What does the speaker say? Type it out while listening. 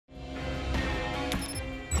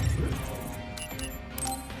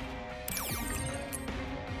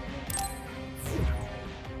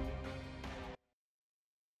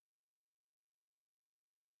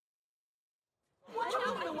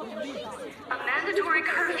mandatory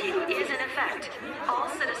curfew is in effect. All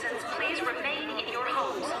citizens, please remain in your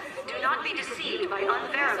homes. Do not be deceived by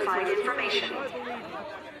unverified information.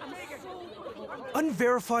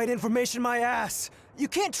 Unverified information, my ass! You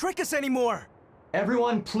can't trick us anymore!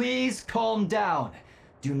 Everyone, please calm down.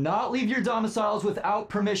 Do not leave your domiciles without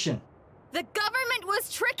permission. The government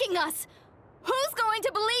was tricking us! Who's going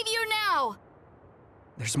to believe you now?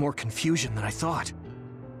 There's more confusion than I thought.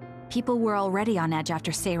 People were already on edge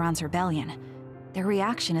after Seiron's rebellion. Their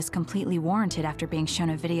reaction is completely warranted after being shown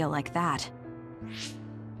a video like that.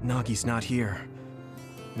 Nagi's not here.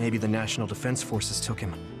 Maybe the National Defense Forces took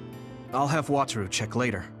him. I'll have Wataru check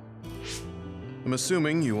later. I'm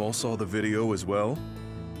assuming you all saw the video as well?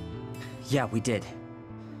 Yeah, we did.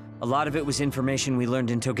 A lot of it was information we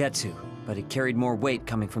learned in Togetsu, but it carried more weight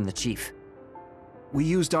coming from the chief. We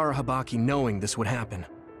used Arahabaki knowing this would happen.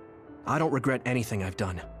 I don't regret anything I've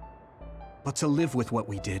done. But to live with what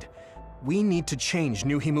we did, we need to change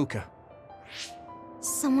New Himuka.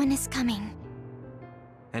 Someone is coming.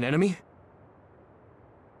 An enemy?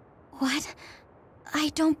 What? I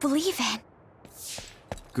don't believe it.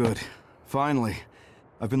 Good. Finally.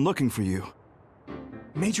 I've been looking for you.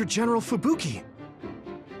 Major General Fubuki!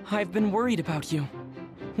 I've been worried about you.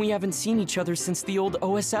 We haven't seen each other since the old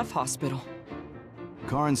OSF hospital.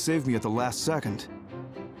 Karin saved me at the last second.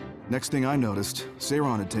 Next thing I noticed,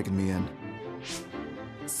 Seiron had taken me in.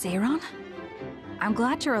 Seiron? I'm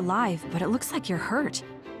glad you're alive, but it looks like you're hurt.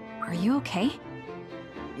 Are you okay?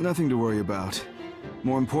 Nothing to worry about.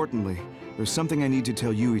 More importantly, there's something I need to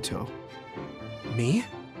tell Yuito. Me?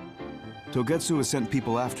 Togetsu has sent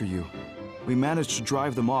people after you. We managed to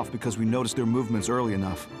drive them off because we noticed their movements early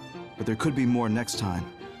enough. But there could be more next time.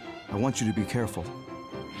 I want you to be careful.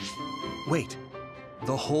 Wait.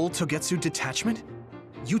 The whole Togetsu detachment?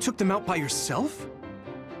 You took them out by yourself?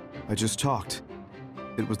 I just talked.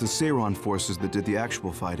 It was the Seiron forces that did the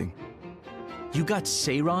actual fighting. You got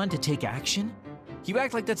Seiron to take action? You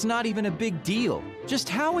act like that's not even a big deal. Just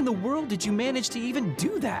how in the world did you manage to even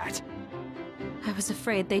do that? I was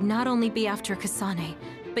afraid they'd not only be after Kasane,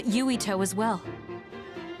 but Yuito as well.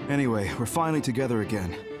 Anyway, we're finally together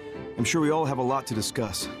again. I'm sure we all have a lot to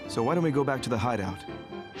discuss, so why don't we go back to the hideout?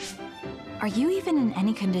 Are you even in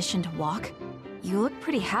any condition to walk? You look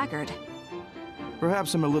pretty haggard.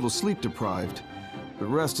 Perhaps I'm a little sleep-deprived, but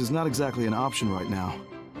rest is not exactly an option right now.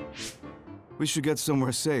 We should get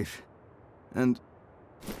somewhere safe. And...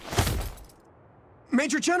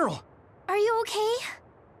 Major General! Are you okay?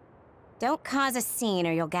 Don't cause a scene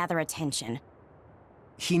or you'll gather attention.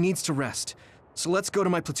 He needs to rest, so let's go to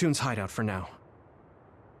my platoon's hideout for now.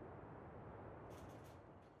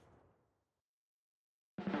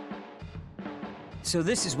 So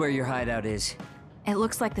this is where your hideout is. It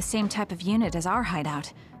looks like the same type of unit as our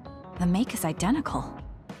hideout. The make is identical.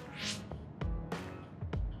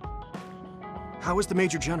 How is the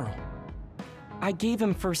Major General? I gave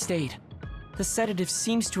him first aid. The sedative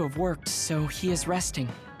seems to have worked, so he is resting.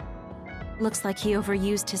 Looks like he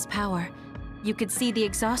overused his power. You could see the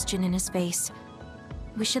exhaustion in his face.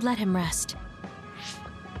 We should let him rest.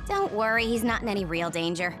 Don't worry, he's not in any real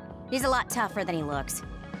danger. He's a lot tougher than he looks.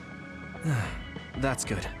 That's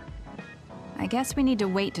good. I guess we need to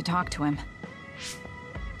wait to talk to him.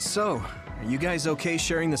 So, are you guys okay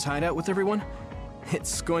sharing this hideout with everyone?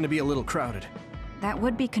 It's going to be a little crowded. That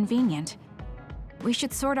would be convenient. We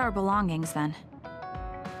should sort our belongings then.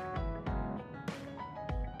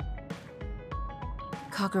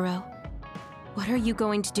 Kagero, what are you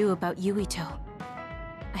going to do about Yuito?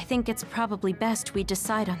 I think it's probably best we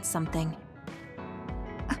decide on something.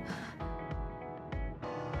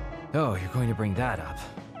 Oh, you're going to bring that up.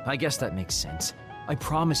 I guess that makes sense. I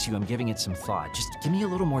promise you I'm giving it some thought. Just give me a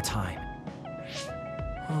little more time.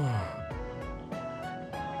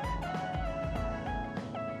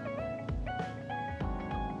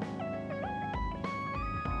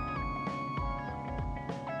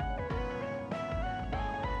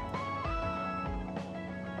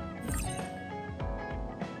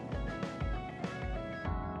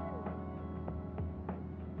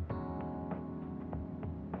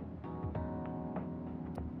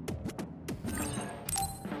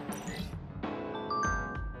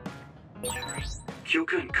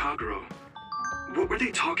 Kyoka and Kagero. What were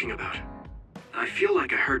they talking about? I feel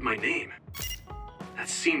like I heard my name. That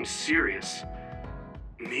seems serious.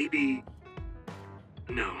 Maybe...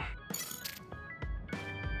 No.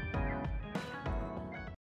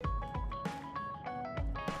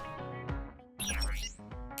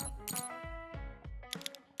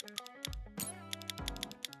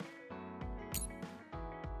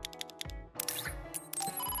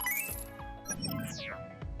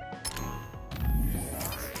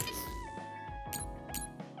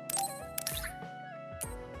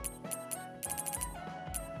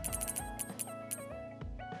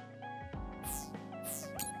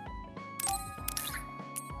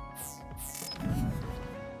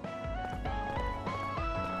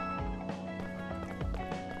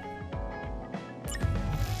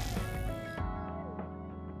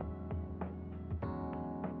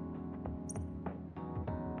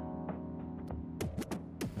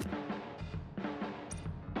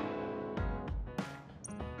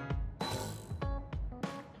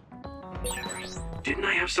 Didn't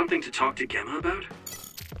I have something to talk to Gemma about?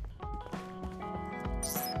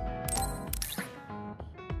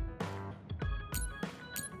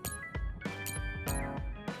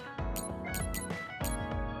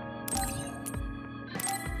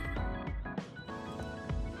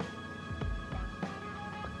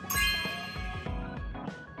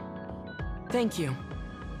 Thank you.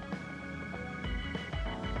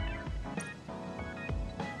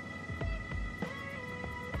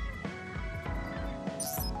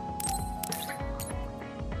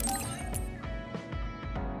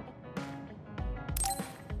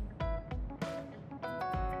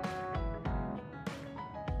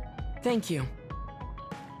 Thank you.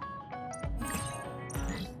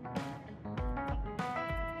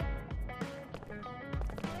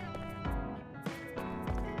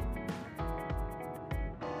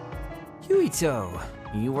 Yuito,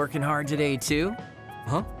 you working hard today too?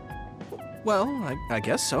 Huh? Well, I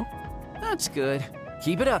guess so. That's good.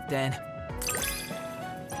 Keep it up then.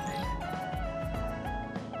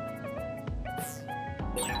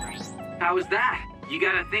 How was that? You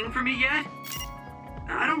got a thing for me yet?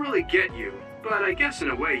 I don't really get you, but I guess in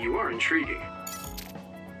a way you are intriguing.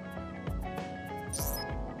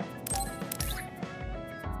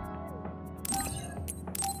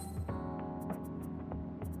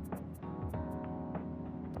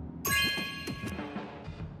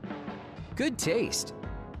 Good taste.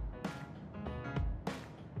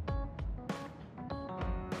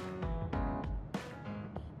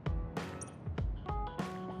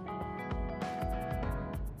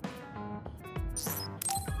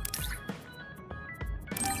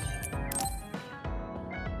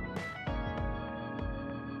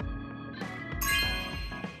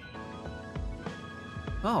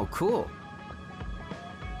 Oh, cool.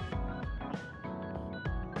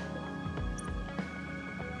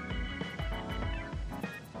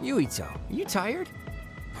 Yuito, are you tired?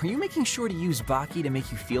 Are you making sure to use Baki to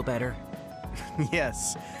make you feel better?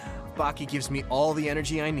 Yes. Baki gives me all the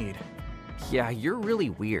energy I need. Yeah, you're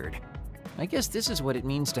really weird. I guess this is what it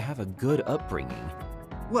means to have a good upbringing.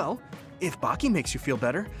 Well, if Baki makes you feel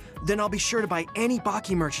better, then I'll be sure to buy any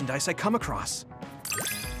Baki merchandise I come across.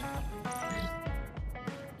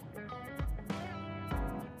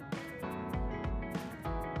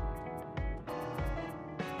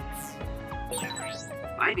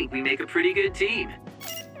 I think we make a pretty good team.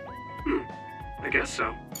 I guess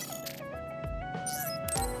so.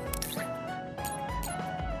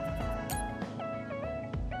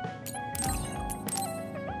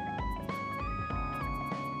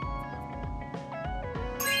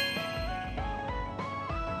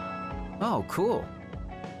 Oh, cool.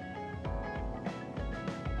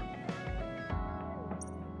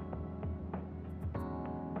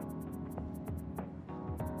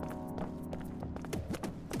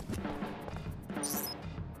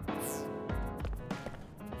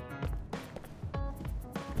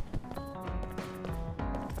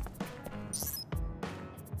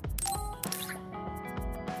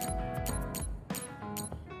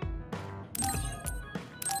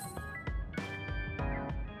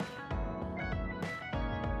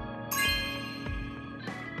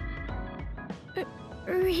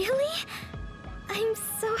 Really? I'm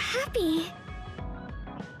so happy.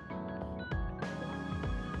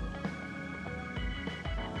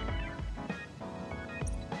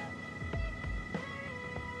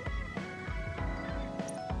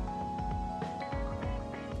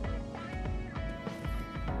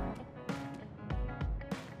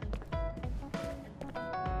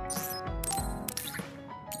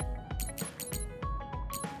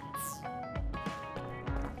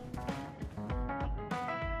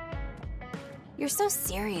 You're so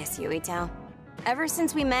serious, Yuito. Ever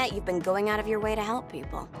since we met, you've been going out of your way to help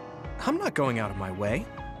people. I'm not going out of my way.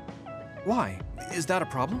 Why? Is that a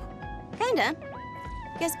problem? Kinda.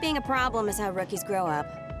 Guess being a problem is how rookies grow up.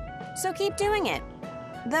 So keep doing it.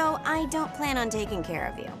 Though I don't plan on taking care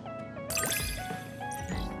of you.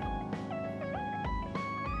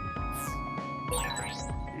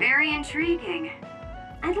 Very intriguing.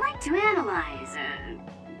 I'd like to analyze,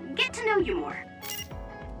 get to know you more.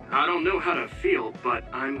 I don't know how to feel, but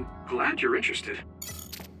I'm glad you're interested.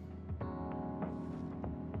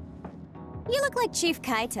 You look like Chief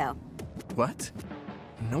Kaito. What?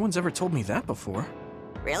 No one's ever told me that before.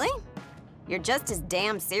 Really? You're just as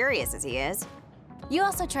damn serious as he is. You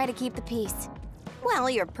also try to keep the peace. Well,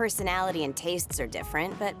 your personality and tastes are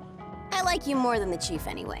different, but I like you more than the Chief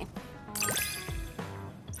anyway.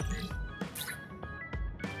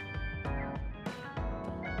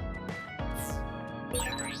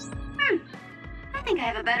 I think I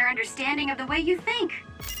have a better understanding of the way you think.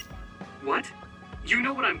 What? You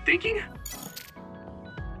know what I'm thinking?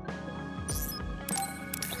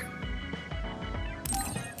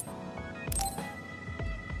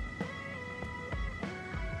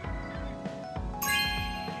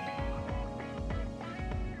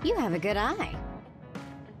 You have a good eye.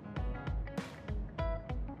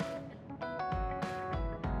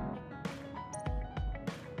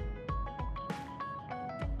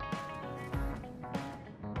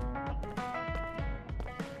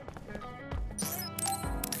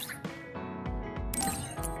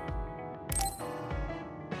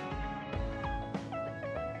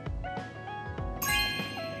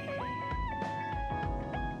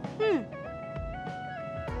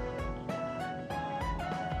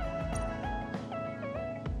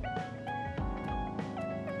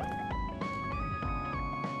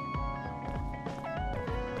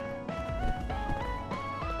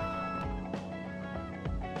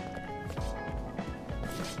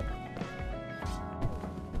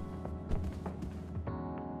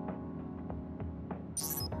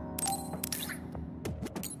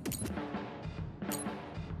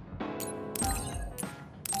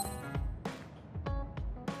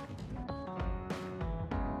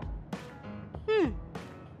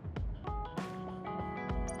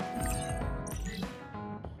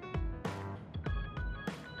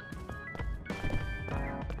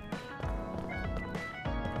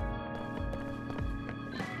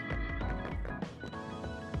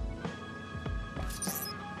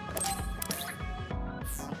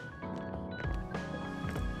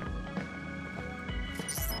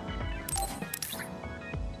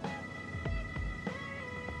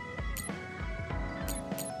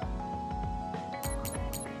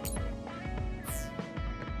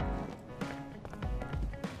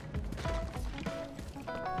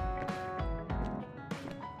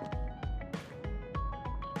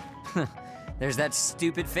 There's that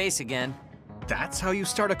stupid face again. That's how you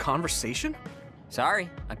start a conversation? Sorry,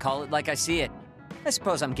 I call it like I see it. I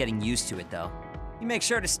suppose I'm getting used to it, though. You make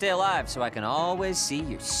sure to stay alive so I can always see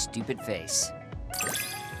your stupid face.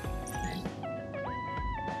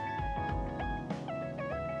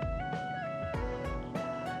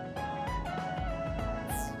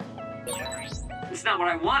 It's not what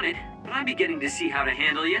I wanted, but I'm beginning to see how to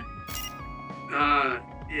handle you.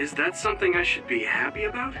 Is that something I should be happy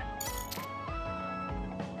about?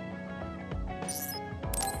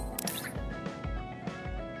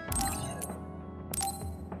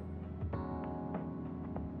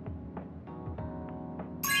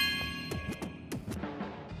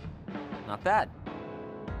 Not bad.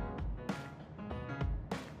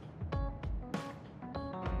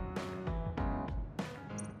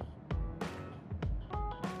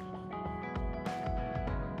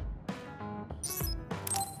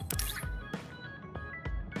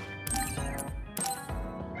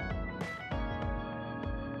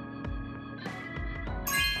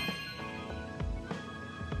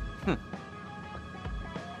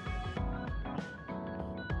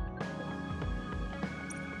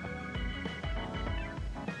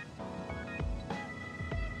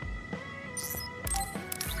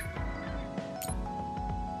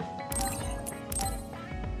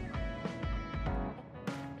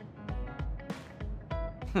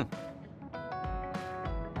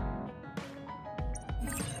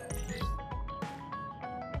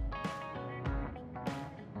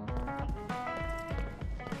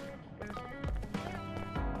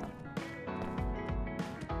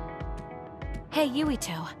 Hey,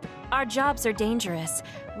 Yuito. Our jobs are dangerous.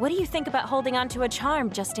 What do you think about holding onto a charm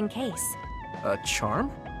just in case? A charm?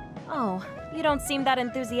 Oh, you don't seem that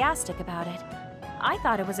enthusiastic about it. I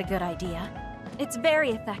thought it was a good idea. It's very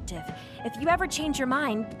effective. If you ever change your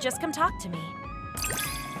mind, just come talk to me.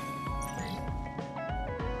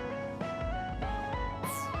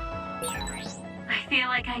 I feel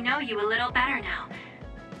like I know you a little better now.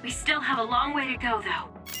 We still have a long way to go, though.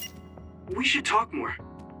 We should talk more.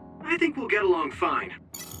 I think we'll get along fine.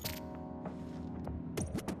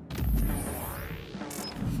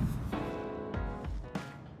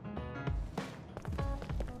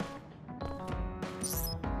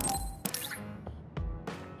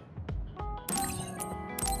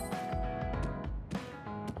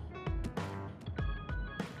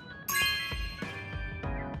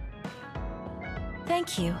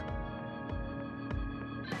 Thank you.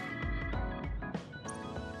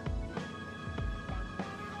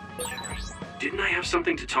 Didn't I have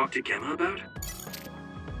something to talk to Gemma about?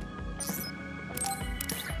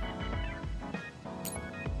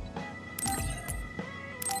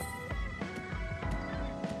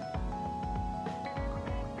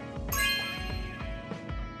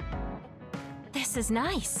 This is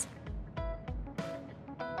nice.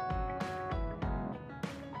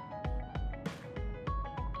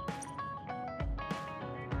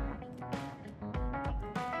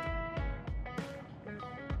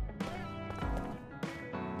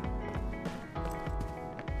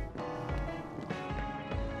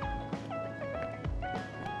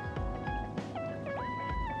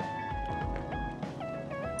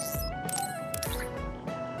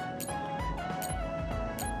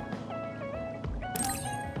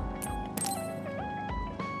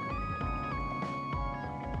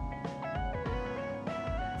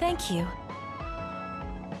 Thank you.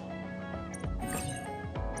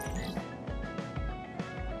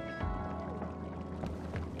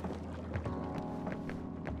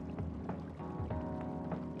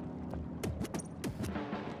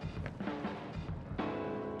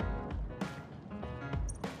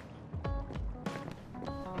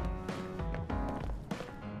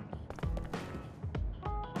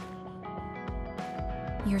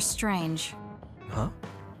 You're strange. Huh?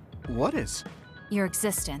 What is? Your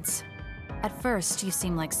existence. At first, you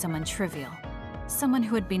seem like someone trivial. Someone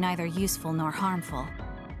who would be neither useful nor harmful.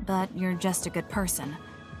 But you're just a good person.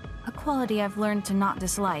 A quality I've learned to not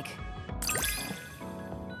dislike.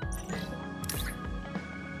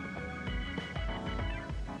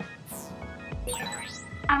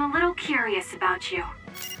 I'm a little curious about you.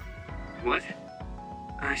 What?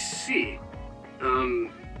 I see.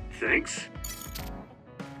 Thanks?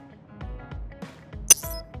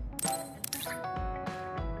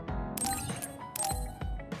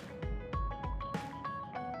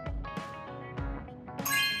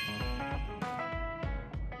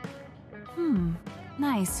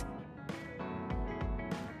 Nice.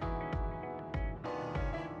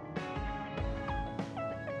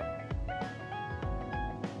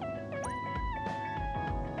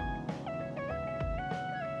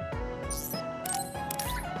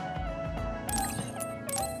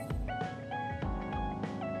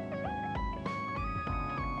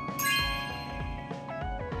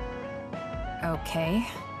 Okay.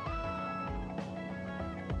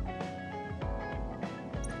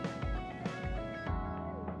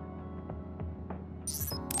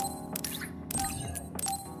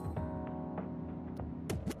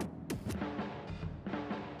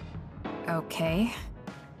 Okay.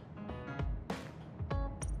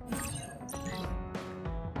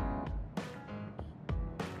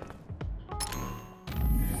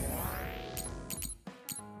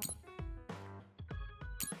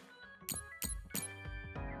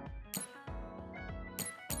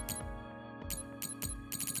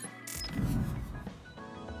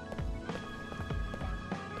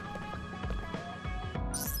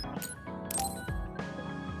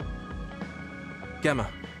 Gemma,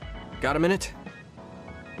 got a minute?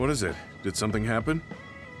 What is it? Did something happen?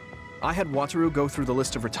 I had Wataru go through the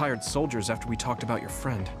list of retired soldiers after we talked about your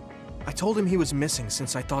friend. I told him he was missing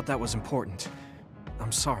since I thought that was important.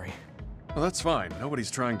 I'm sorry. Well, that's fine.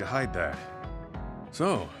 Nobody's trying to hide that.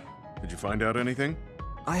 So, did you find out anything?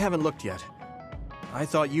 I haven't looked yet. I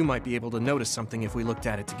thought you might be able to notice something if we looked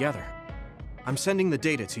at it together. I'm sending the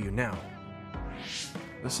data to you now.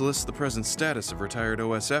 This lists the present status of retired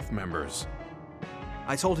OSF members.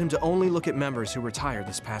 I told him to only look at members who retired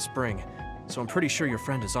this past spring, so I'm pretty sure your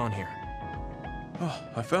friend is on here. Oh,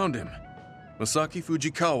 I found him. Masaki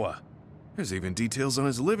Fujikawa. There's even details on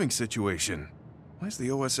his living situation. Why is the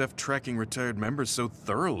OSF tracking retired members so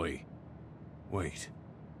thoroughly? Wait.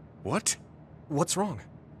 What? What's wrong?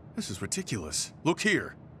 This is ridiculous. Look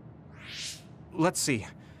here. Let's see.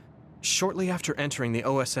 Shortly after entering the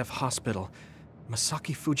OSF hospital,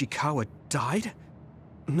 Masaki Fujikawa died?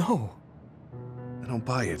 No. I don't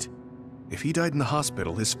buy it. If he died in the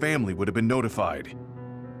hospital, his family would have been notified.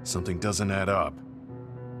 Something doesn't add up.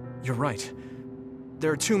 You're right.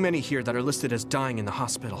 There are too many here that are listed as dying in the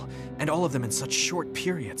hospital, and all of them in such short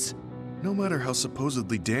periods. No matter how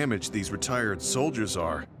supposedly damaged these retired soldiers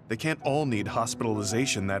are, they can't all need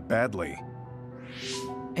hospitalization that badly.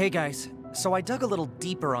 Hey guys, so I dug a little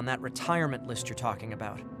deeper on that retirement list you're talking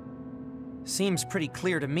about. Seems pretty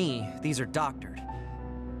clear to me these are doctored.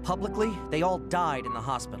 Publicly, they all died in the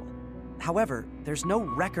hospital. However, there's no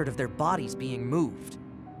record of their bodies being moved.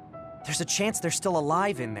 There's a chance they're still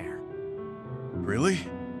alive in there. Really?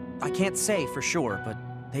 I can't say for sure, but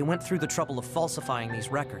they went through the trouble of falsifying these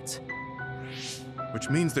records. Which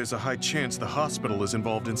means there's a high chance the hospital is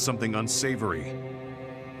involved in something unsavory.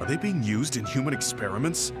 Are they being used in human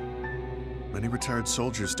experiments? Many retired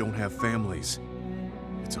soldiers don't have families.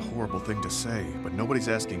 It's a horrible thing to say, but nobody's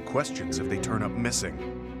asking questions if they turn up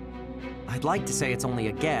missing. I'd like to say it's only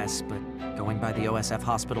a guess, but going by the OSF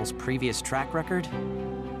hospital's previous track record...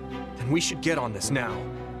 Then we should get on this now.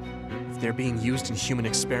 If they're being used in human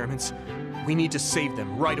experiments, we need to save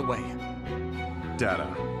them right away. Data.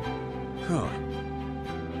 Huh.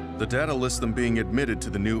 The data lists them being admitted to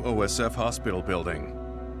the new OSF hospital building.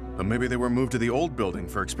 But maybe they were moved to the old building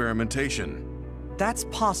for experimentation. That's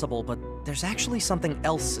possible, but there's actually something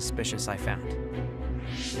else suspicious I found.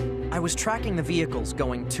 I was tracking the vehicles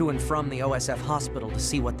going to and from the OSF hospital to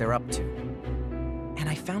see what they're up to. And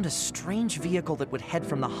I found a strange vehicle that would head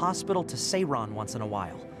from the hospital to Seiran once in a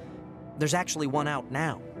while. There's actually one out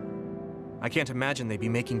now. I can't imagine they'd be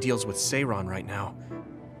making deals with Seiran right now.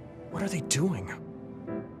 What are they doing?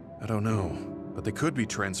 I don't know, but they could be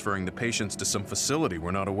transferring the patients to some facility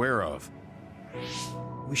we're not aware of.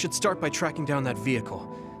 We should start by tracking down that vehicle,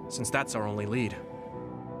 since that's our only lead.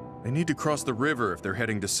 They need to cross the river if they're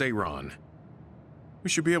heading to Seiron. We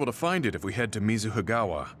should be able to find it if we head to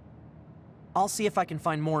Mizuhigawa. I'll see if I can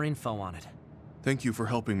find more info on it. Thank you for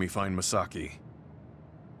helping me find Masaki.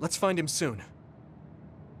 Let's find him soon.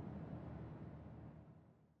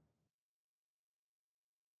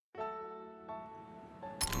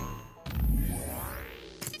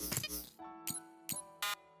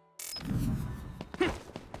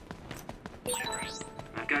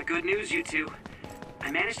 I've got good news, you two. I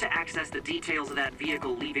managed to access the details of that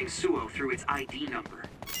vehicle leaving Suo through its ID number.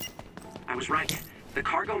 I was right. The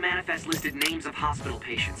cargo manifest listed names of hospital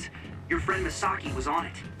patients. Your friend Masaki was on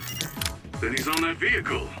it. Then he's on that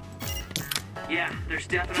vehicle. Yeah, there's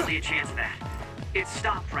definitely a chance of that. It's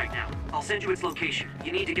stopped right now. I'll send you its location.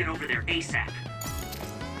 You need to get over there ASAP.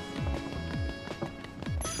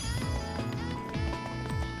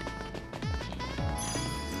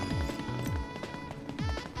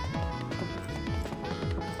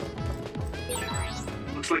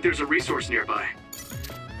 Looks like there's a resource nearby.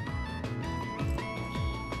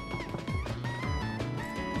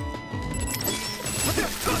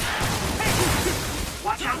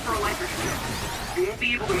 Watch out for electric. You won't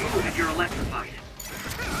be able to move if you're electrified.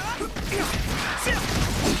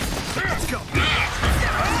 Let's go.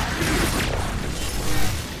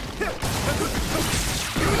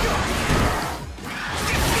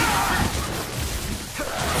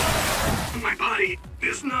 My body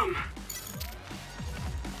is numb.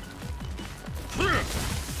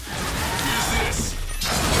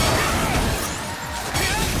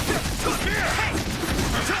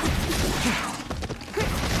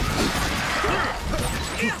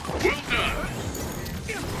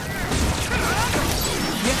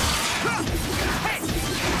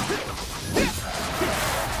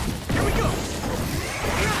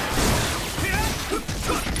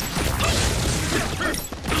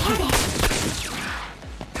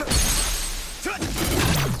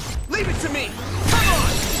 Leave it to me! Come on!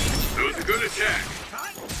 That was a good attack.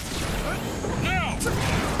 Now!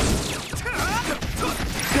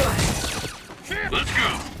 Let's go.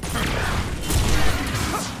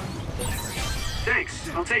 Thanks,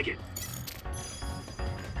 I'll take it.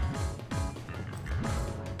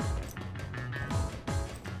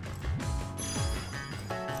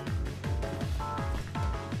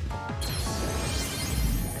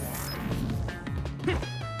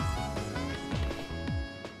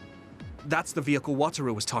 That's the vehicle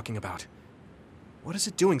Wataru was talking about. What is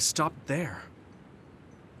it doing stopped there?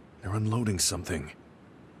 They're unloading something.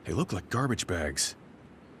 They look like garbage bags.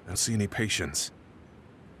 I don't see any patients.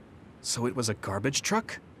 So it was a garbage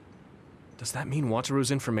truck? Does that mean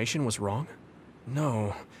Wataru's information was wrong?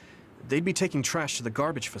 No. They'd be taking trash to the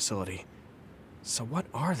garbage facility. So what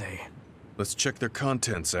are they? Let's check their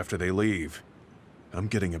contents after they leave. I'm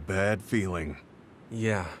getting a bad feeling.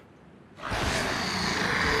 Yeah.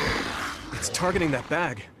 It's targeting that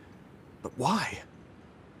bag. But why?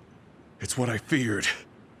 It's what I feared.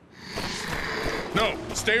 No,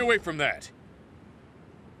 stay away from that.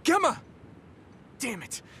 Gemma! Damn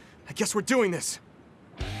it. I guess we're doing this.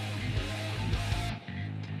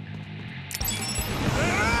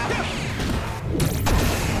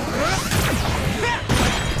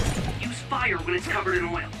 Use fire when it's covered in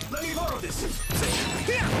oil. Let me borrow this.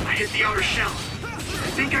 I hit the outer shell. I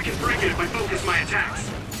think I can break it if I focus my attacks.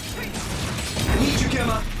 I need you,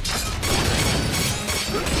 Gemma.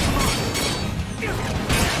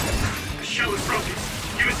 The shell is broken.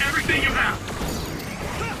 Give it everything you have.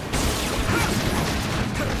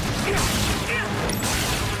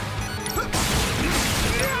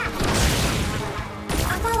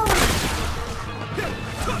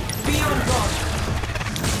 Be on guard.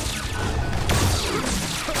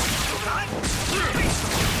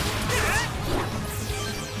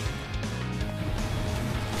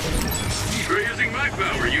 You're using my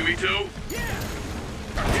power, Yuito.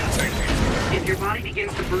 If your body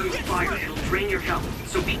begins to burn with fire, it'll drain your health,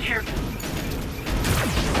 so be careful.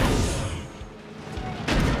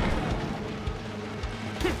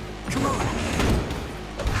 Come on.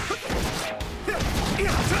 You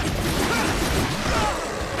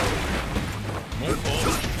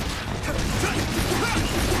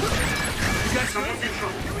got someone's in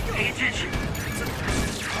trouble. Pay attention.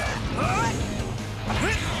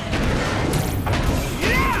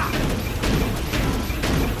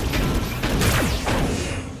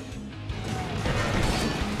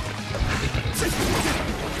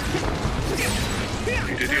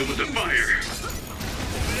 Need to deal with the fire.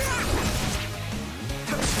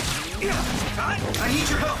 I need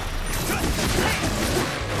your help!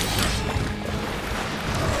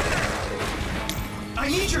 I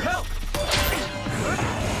need your help!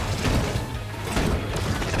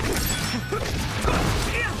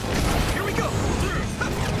 Here we go!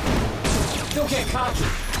 Don't get cocky!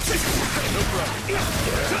 No problem.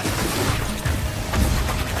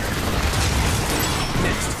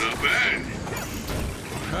 Next. Not bad.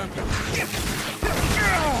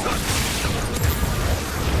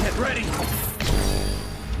 Get ready!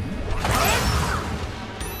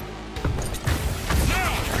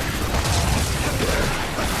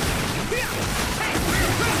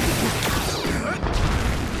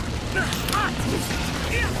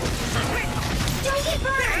 Don't get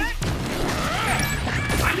burned!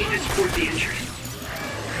 I need to support the injured.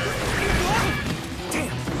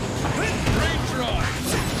 Damn! Rain drive!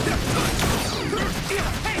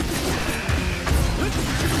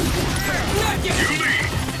 You lead!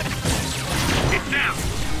 It's down!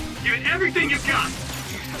 Give it everything you've got!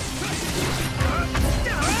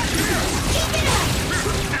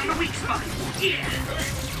 Found the weak spot! Yeah!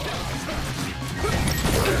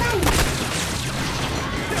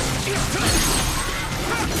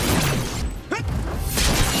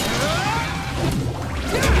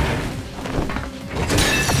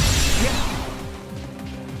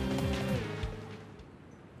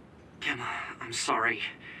 Gemma, I'm sorry.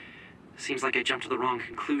 Seems like I jumped to the wrong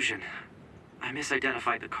conclusion. I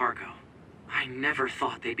misidentified the cargo. I never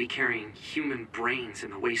thought they'd be carrying human brains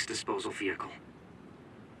in the waste disposal vehicle.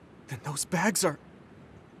 Then those bags are...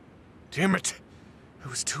 Damn it! It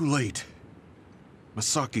was too late.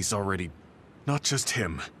 Masaki's already... Not just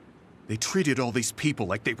him. They treated all these people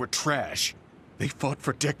like they were trash. They fought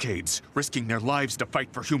for decades, risking their lives to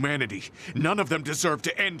fight for humanity. None of them deserve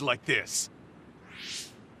to end like this.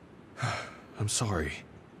 I'm sorry.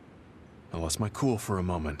 I lost my cool for a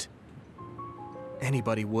moment.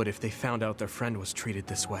 Anybody would if they found out their friend was treated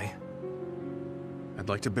this way. I'd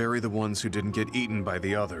like to bury the ones who didn't get eaten by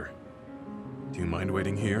the other. Do you mind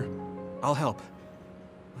waiting here? I'll help.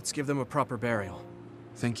 Let's give them a proper burial.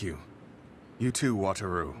 Thank you. You too,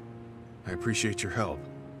 Wataru. I appreciate your help.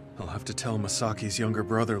 I'll have to tell Masaki's younger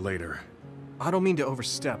brother later. I don't mean to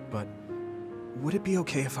overstep, but would it be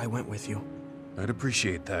okay if I went with you? I'd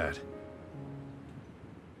appreciate that.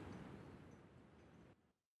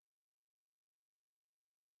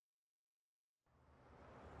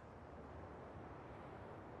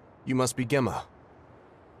 You must be Gemma.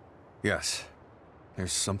 Yes.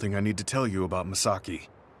 There's something I need to tell you about Masaki.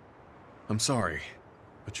 I'm sorry,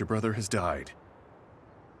 but your brother has died.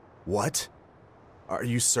 What? Are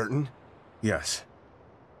you certain? Yes.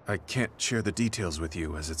 I can't share the details with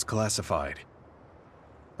you as it's classified.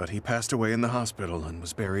 But he passed away in the hospital and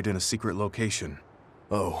was buried in a secret location.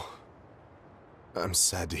 Oh. I'm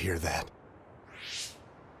sad to hear that.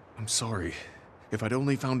 I'm sorry. If I'd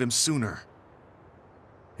only found him sooner.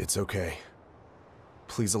 It's okay.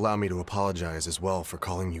 Please allow me to apologize as well for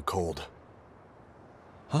calling you cold.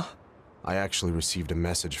 Huh? I actually received a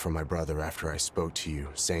message from my brother after I spoke to you,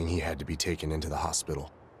 saying he had to be taken into the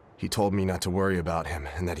hospital. He told me not to worry about him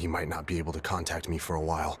and that he might not be able to contact me for a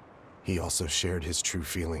while. He also shared his true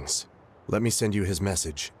feelings. Let me send you his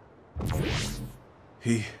message.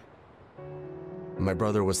 My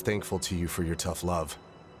brother was thankful to you for your tough love,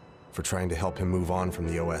 for trying to help him move on from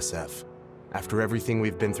the OSF. After everything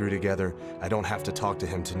we've been through together, I don't have to talk to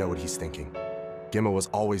him to know what he's thinking. Gemma was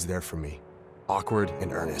always there for me, awkward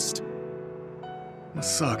and earnest.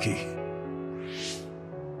 Masaki.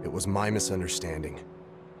 It was my misunderstanding.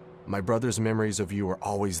 My brother's memories of you were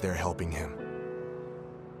always there helping him.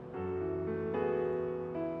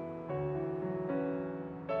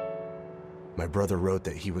 My brother wrote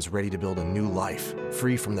that he was ready to build a new life,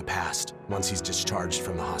 free from the past, once he's discharged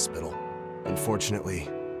from the hospital. Unfortunately,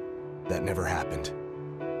 that never happened.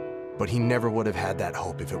 But he never would have had that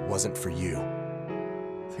hope if it wasn't for you.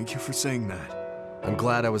 Thank you for saying that. I'm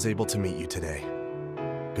glad I was able to meet you today.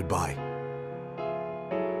 Goodbye.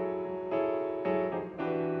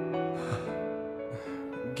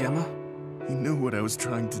 Gemma? He knew what I was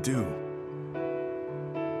trying to do.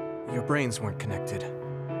 Your brains weren't connected,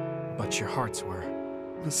 but your hearts were.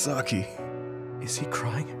 Masaki. Is he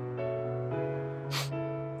crying?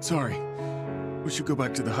 Sorry. We should go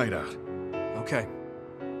back to the hideout. Okay.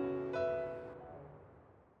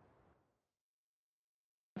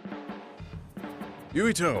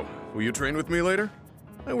 Yuito, will you train with me later?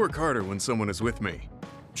 I work harder when someone is with me.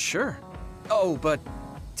 Sure. Oh, but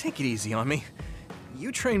take it easy on me.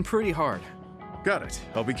 You train pretty hard. Got it.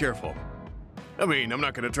 I'll be careful. I mean, I'm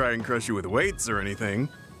not gonna try and crush you with weights or anything.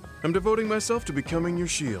 I'm devoting myself to becoming your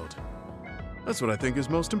shield. That's what I think is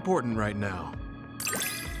most important right now.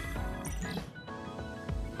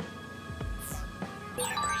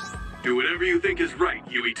 Do whatever you think is right,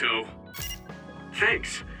 Yuito.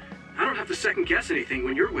 Thanks. I don't have to second guess anything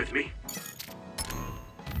when you're with me.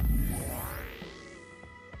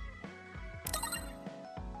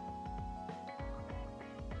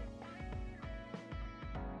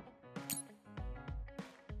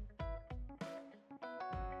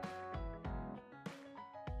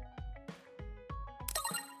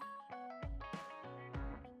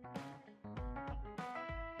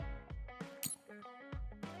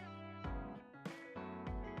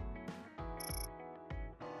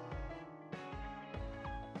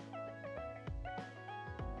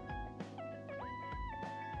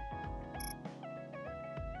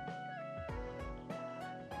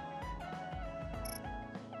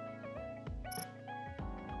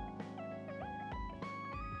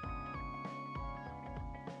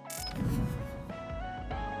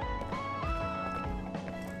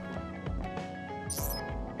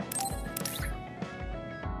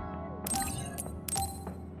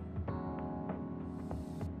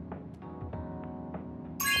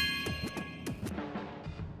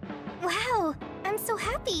 Wow, I'm so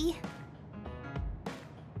happy.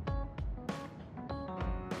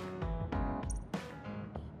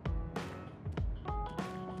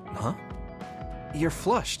 Huh? You're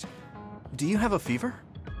flushed. Do you have a fever?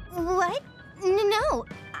 What? No,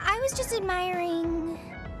 I was just admiring...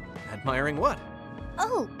 Admiring what?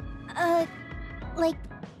 Oh, like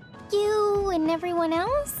you and everyone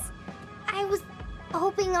else? I was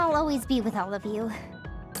hoping I'll always be with all of you.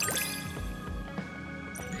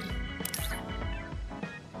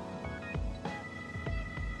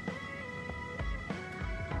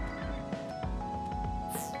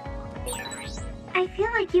 I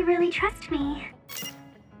feel like you really trust me.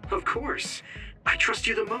 Of course. I trust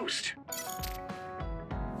you the most.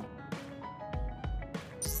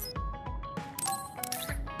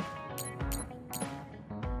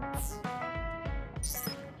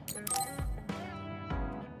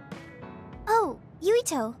 Oh,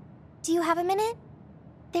 Yuito, do you have a minute?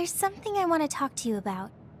 There's something I want to talk to you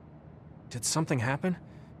about. Did something happen?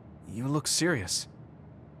 You look serious.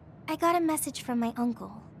 I got a message from my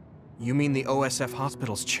uncle. You mean the OSF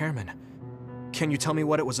hospital's chairman? Can you tell me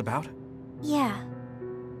what it was about? Yeah,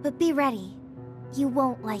 but be ready. You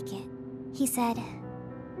won't like it. He said,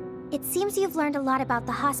 "It seems you've learned a lot about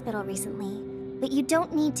the hospital recently, but you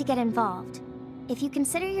don't need to get involved. If you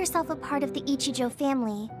consider yourself a part of the Ichijo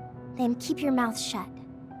family, then keep your mouth shut."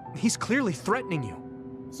 He's clearly threatening you.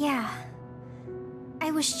 Yeah. I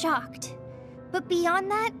was shocked. But beyond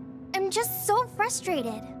that, I'm just so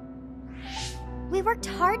frustrated. We worked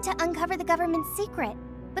hard to uncover the government's secret,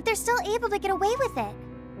 but they're still able to get away with it.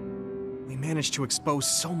 We managed to expose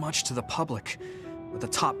so much to the public, but the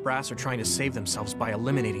top brass are trying to save themselves by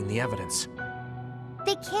eliminating the evidence.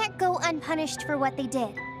 They can't go unpunished for what they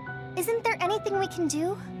did. Isn't there anything we can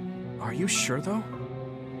do? Are you sure, though?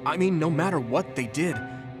 I mean, no matter what they did,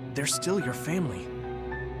 they're still your family.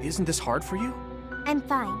 Isn't this hard for you? I'm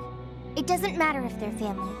fine. It doesn't matter if they're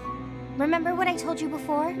family. Remember what I told you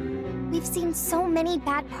before? We've seen so many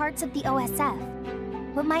bad parts of the OSF.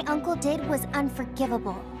 What my uncle did was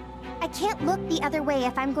unforgivable. I can't look the other way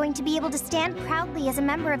if I'm going to be able to stand proudly as a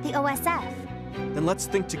member of the OSF. Then let's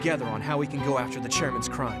think together on how we can go after the chairman's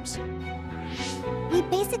crimes. We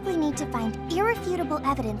basically need to find irrefutable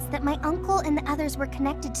evidence that my uncle and the others were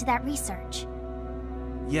connected to that research.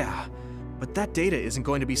 Yeah, but that data isn't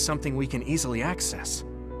going to be something we can easily access.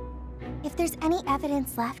 If there's any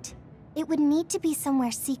evidence left, it would need to be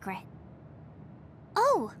somewhere secret.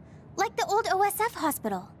 Oh, like the old OSF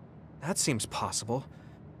hospital. That seems possible.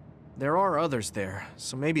 There are others there,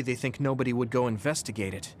 so maybe they think nobody would go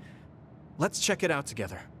investigate it. Let's check it out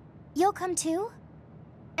together. You'll come too?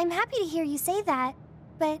 I'm happy to hear you say that,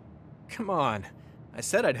 but... Come on. I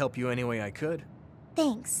said I'd help you any way I could.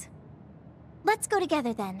 Thanks. Let's go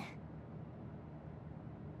together then.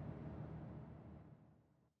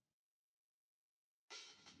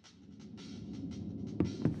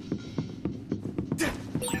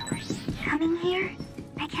 Coming here,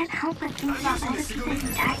 I can't help but think about all the people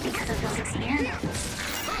who died because of those experiments.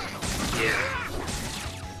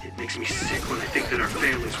 Yeah. It makes me sick when I think that our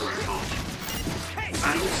families were involved.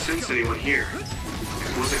 I don't sense anyone here.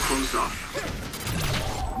 It wasn't closed off.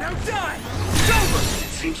 Now die! It's over! It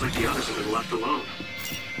seems like the others have been left alone.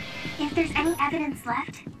 If there's any evidence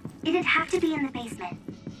left, it'd have to be in the basement.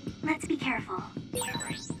 Let's be careful.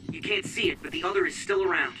 You can't see it, but the other is still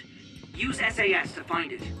around. Use SAS to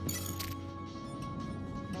find it.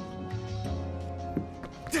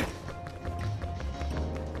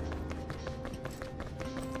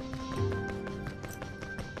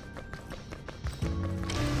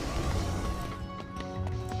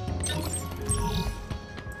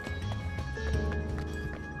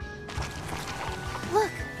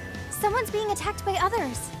 someone's being attacked by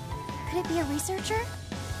others. Could it be a researcher?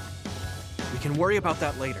 We can worry about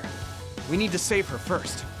that later. We need to save her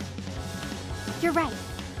first. You're right.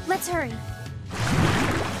 Let's hurry.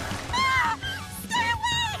 Stay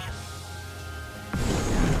away!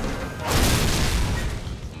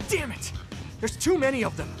 Damn it! There's too many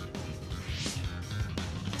of them!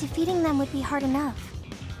 Defeating them would be hard enough.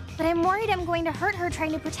 But I'm worried I'm going to hurt her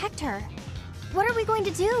trying to protect her. What are we going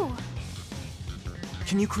to do?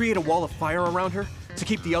 Can you create a wall of fire around her to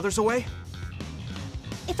keep the others away?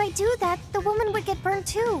 If I do that, the woman would get burned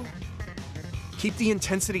too. Keep the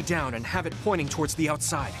intensity down and have it pointing towards the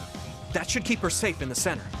outside. That should keep her safe in the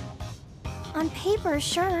center. On paper,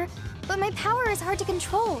 sure. But my power is hard to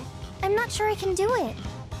control. I'm not sure I can do it.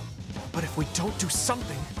 But if we don't do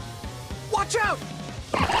something... Watch out!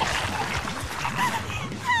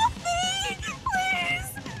 Help me!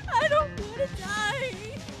 Please! I don't want to die!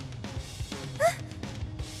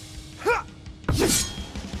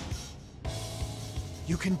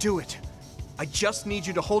 You can do it. I just need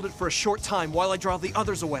you to hold it for a short time while I draw the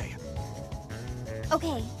others away.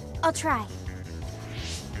 Okay, I'll try.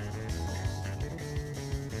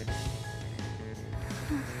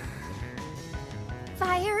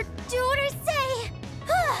 Fire, do what I say!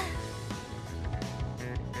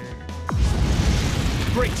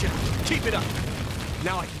 Great job. Keep it up.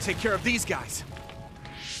 Now I can take care of these guys.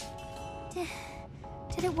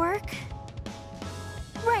 Did it work?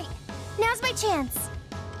 Right. Now's my chance.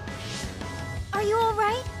 Are you all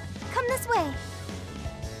right? Come this way.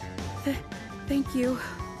 Thank you.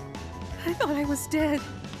 I thought I was dead.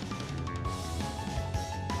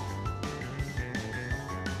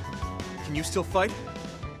 Can you still fight?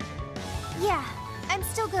 Yeah, I'm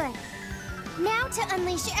still good. Now to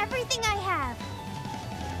unleash everything I have.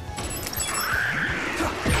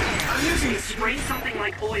 I'm using to spray something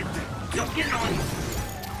like oil. Don't get it on you.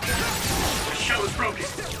 The shell is broken.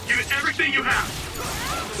 Give it everything you have.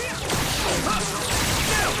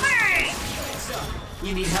 Hey!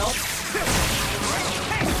 You need help?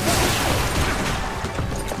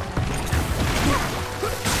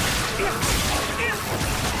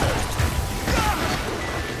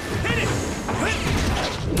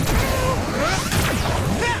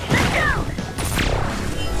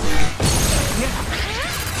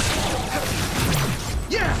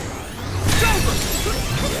 Yeah! It's over!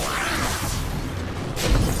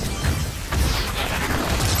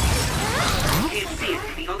 Can't see it,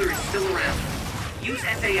 the other is still around. Use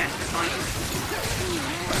SAS to find it.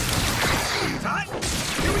 Time?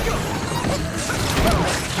 Here we go!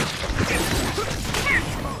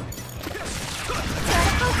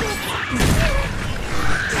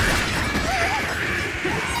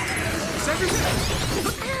 Is everything?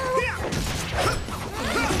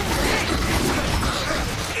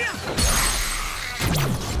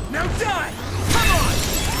 Now die! Come on!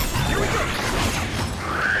 Here we go!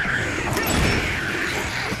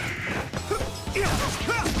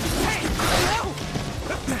 Hey!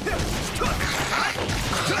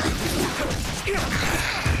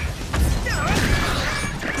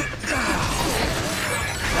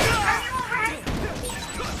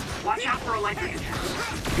 Watch out for electric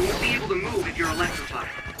attacks. You won't be able to move if you're electrified.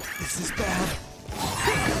 This is bad.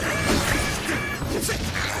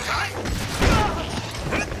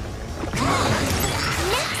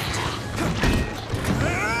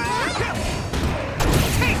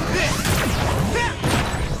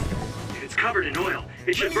 It's covered in oil.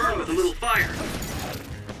 It should burn with a little fire.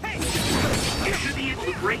 You should be able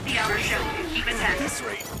to break the outer shell and keep intact. This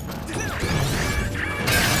rate.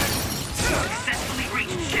 Successfully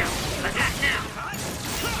reached shell. Attack now.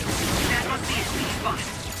 That must be its weak spot.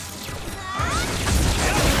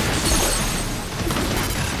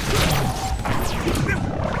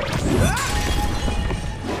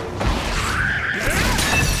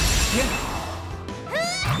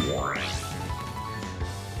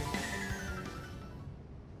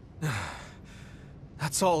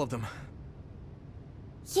 That's all of them.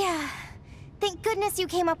 Yeah. Thank goodness you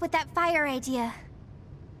came up with that fire idea.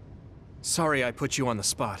 Sorry I put you on the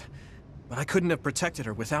spot, but I couldn't have protected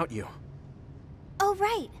her without you. Oh,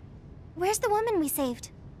 right. Where's the woman we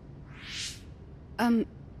saved?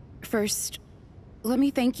 First, let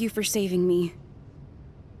me thank you for saving me.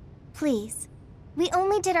 Please. We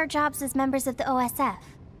only did our jobs as members of the OSF.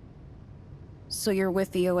 So you're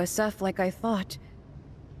with the OSF like I thought.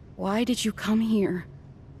 Why did you come here?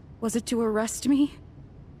 Was it to arrest me?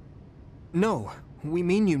 No, we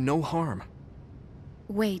mean you no harm.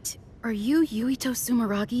 Wait, are you Yuito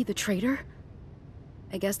Sumeragi, the traitor?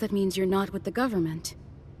 I guess that means you're not with the government.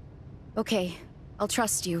 Okay, I'll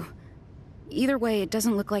trust you. Either way, it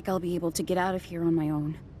doesn't look like I'll be able to get out of here on my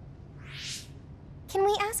own. can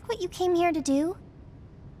we ask what you came here to do?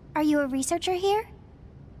 Are you a researcher here?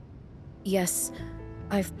 Yes,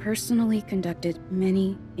 I've personally conducted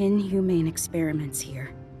many inhumane experiments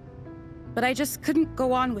here. But I just couldn't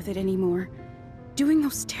go on with it anymore. Doing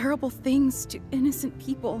those terrible things to innocent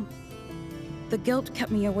people. The guilt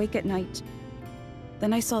kept me awake at night.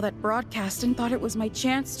 Then I saw that broadcast and thought it was my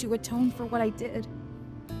chance to atone for what I did.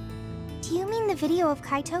 Do you mean the video of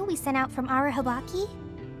Kaito we sent out from Arahabaki?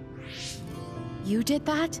 You did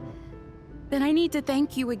that? Then I need to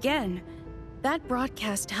thank you again. That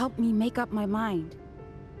broadcast helped me make up my mind.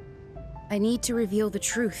 I need to reveal the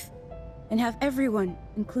truth, and have everyone,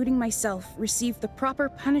 including myself, receive the proper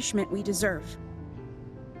punishment we deserve.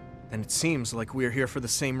 Then it seems like we're here for the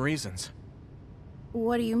same reasons.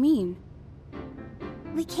 What do you mean?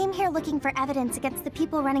 We came here looking for evidence against the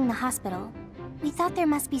people running the hospital. We thought there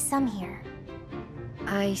must be some here.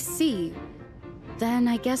 I see. Then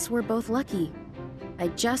I guess we're both lucky. I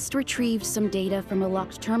just retrieved some data from a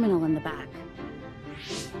locked terminal in the back.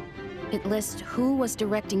 It lists who was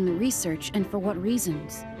directing the research and for what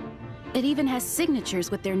reasons. It even has signatures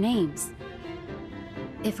with their names.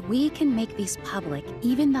 If we can make these public,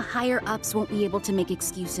 even the higher-ups won't be able to make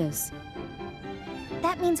excuses.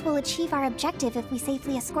 That means we'll achieve our objective if we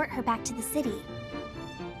safely escort her back to the city.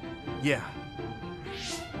 Yeah.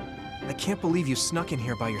 I can't believe you snuck in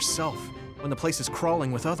here by yourself, when the place is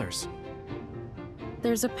crawling with others.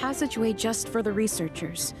 There's a passageway just for the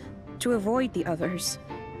researchers, to avoid the others.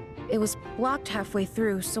 It was blocked halfway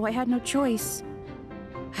through, so I had no choice.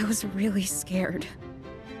 I was really scared.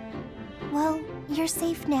 Well, you're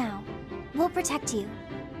safe now. We'll protect you.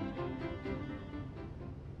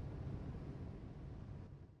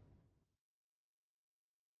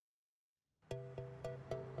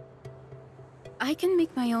 I can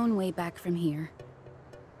make my own way back from here.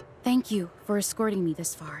 Thank you for escorting me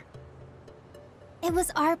this far. It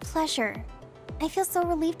was our pleasure. I feel so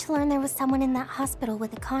relieved to learn there was someone in that hospital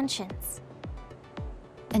with a conscience.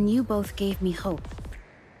 And you both gave me hope.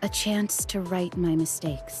 A chance to right my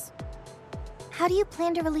mistakes. How do you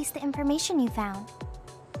plan to release the information you found?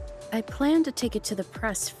 I plan to take it to the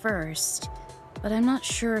press first, but I'm not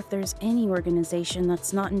sure if there's any organization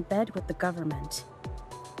that's not in bed with the government.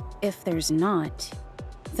 If there's not,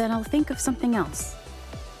 then I'll think of something else.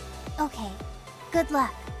 Okay. Good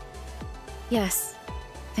luck. Yes.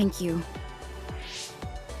 Thank you.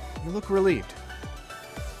 You look relieved.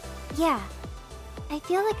 Yeah. I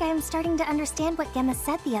feel like I'm starting to understand what Gemma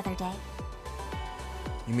said the other day.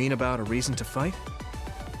 You mean about a reason to fight?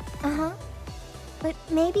 Uh-huh. But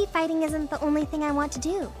maybe fighting isn't the only thing I want to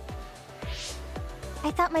do.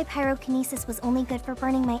 I thought my pyrokinesis was only good for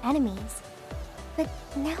burning my enemies. But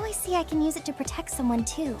now I see I can use it to protect someone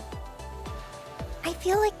too. I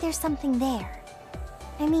feel like there's something there.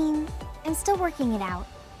 I mean, I'm still working it out,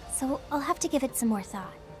 so I'll have to give it some more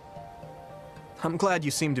thought. I'm glad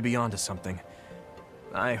you seem to be onto something.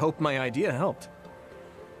 I hope my idea helped.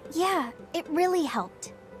 Yeah, it really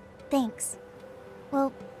helped. Thanks.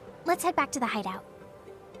 Well, let's head back to the hideout.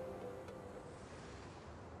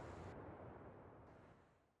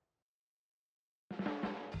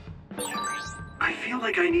 I feel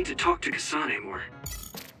like I need to talk to Kasane more.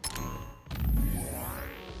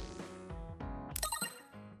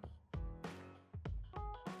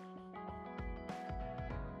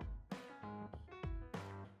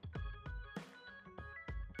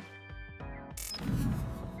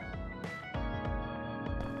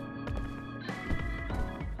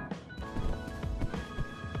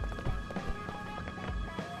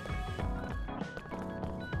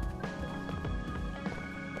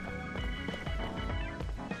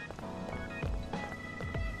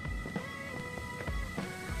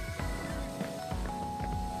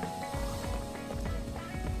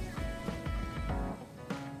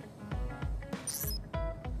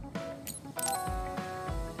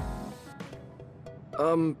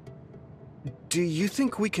 Do you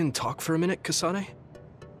think we can talk for a minute, Kasane?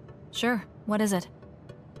 Sure. What is it?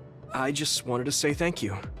 I just wanted to say thank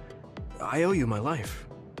you. I owe you my life.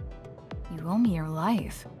 You owe me your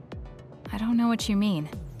life. I don't know what you mean.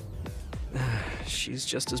 She's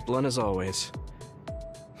just as blunt as always.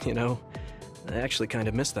 You know, I actually kind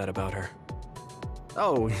of miss that about her.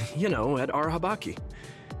 Oh, you know, at Arahabaki.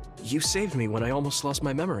 You saved me when I almost lost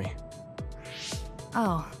my memory.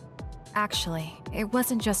 Oh. Actually, it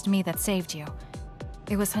wasn't just me that saved you.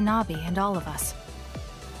 It was Hanabi and all of us.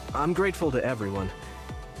 I'm grateful to everyone,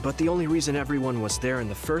 but the only reason everyone was there in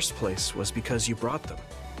the first place was because you brought them.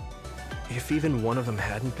 If even one of them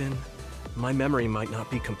hadn't been, my memory might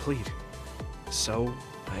not be complete. So,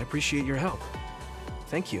 I appreciate your help.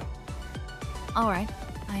 Thank you. Alright,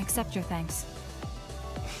 I accept your thanks.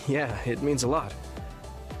 Yeah, it means a lot.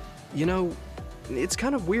 You know, it's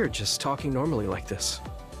kind of weird just talking normally like this.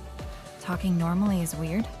 Talking normally is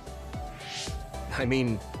weird? I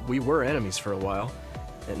mean, we were enemies for a while,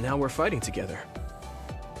 and now we're fighting together.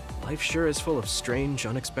 Life sure is full of strange,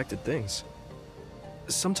 unexpected things.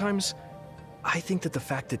 Sometimes, I think that the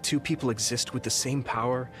fact that two people exist with the same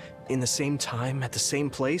power, in the same time, at the same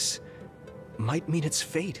place, might mean it's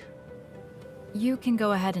fate. You can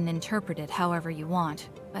go ahead and interpret it however you want,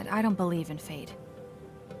 but I don't believe in fate.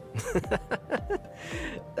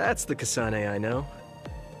 That's the Kasane I know.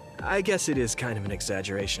 I guess it is kind of an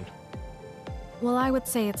exaggeration. Well, I would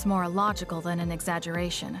say it's more logical than an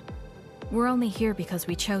exaggeration. We're only here because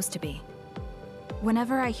we chose to be.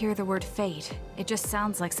 Whenever I hear the word fate, it just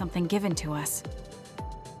sounds like something given to us.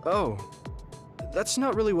 Oh, that's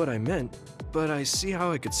not really what I meant, but I see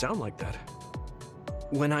how it could sound like that.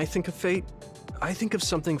 When I think of fate, I think of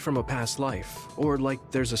something from a past life, or like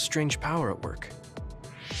there's a strange power at work.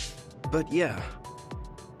 But yeah,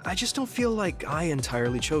 I just don't feel like I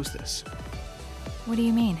entirely chose this. What do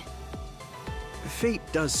you mean? Fate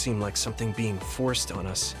does seem like something being forced on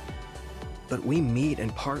us. But we meet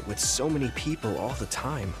and part with so many people all the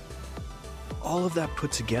time. All of that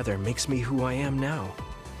put together makes me who I am now.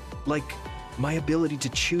 Like, my ability to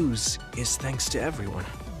choose is thanks to everyone.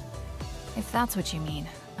 If that's what you mean,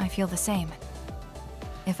 I feel the same.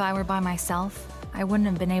 If I were by myself, I wouldn't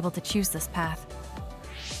have been able to choose this path.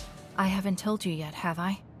 I haven't told you yet, have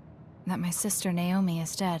I? That my sister Naomi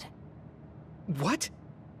is dead. What?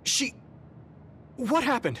 What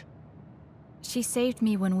happened? She saved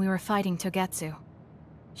me when we were fighting Togetsu.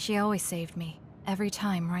 She always saved me, every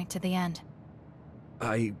time, right to the end.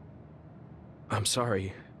 I'm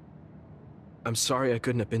sorry. I'm sorry I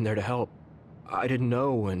couldn't have been there to help. I didn't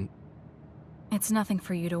know and... It's nothing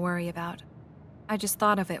for you to worry about. I just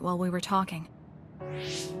thought of it while we were talking.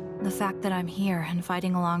 The fact that I'm here and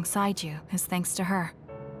fighting alongside you is thanks to her.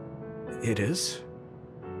 It is?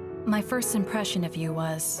 My first impression of you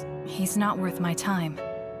was, he's not worth my time.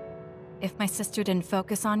 If my sister didn't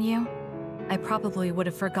focus on you, I probably would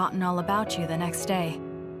have forgotten all about you the next day.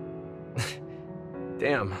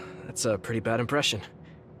 Damn, that's a pretty bad impression.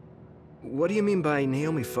 What do you mean by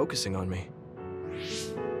Naomi focusing on me?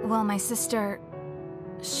 Well, my sister...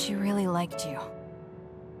 she really liked you.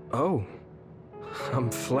 Oh,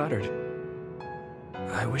 I'm flattered.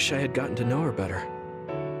 I wish I had gotten to know her better.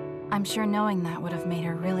 I'm sure knowing that would have made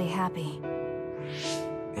her really happy.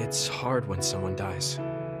 It's hard when someone dies.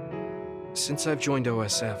 Since I've joined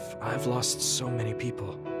OSF, I've lost so many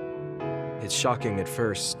people. It's shocking at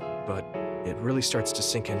first, but it really starts to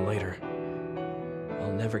sink in later.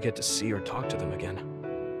 I'll never get to see or talk to them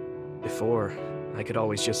again. Before, I could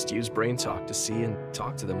always just use brain talk to see and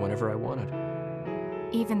talk to them whenever I wanted.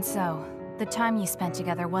 Even so, the time you spent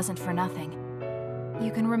together wasn't for nothing.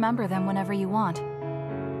 You can remember them whenever you want.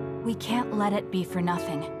 We can't let it be for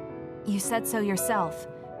nothing. You said so yourself.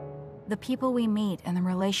 The people we meet and the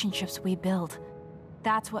relationships we build,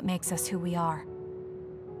 that's what makes us who we are.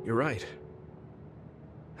 You're right.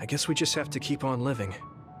 I guess we just have to keep on living,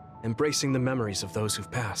 embracing the memories of those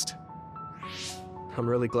who've passed. I'm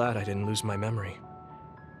really glad I didn't lose my memory.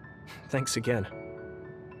 Thanks again.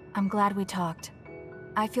 I'm glad we talked.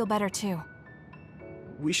 I feel better too.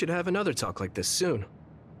 We should have another talk like this soon.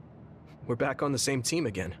 We're back on the same team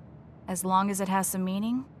again. As long as it has some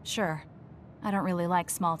meaning, sure. I don't really like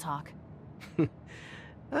small talk.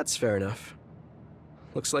 That's fair enough.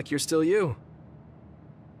 Looks like you're still you.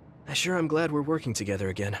 I sure am glad we're working together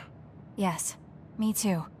again. Yes, me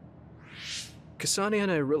too. Kasane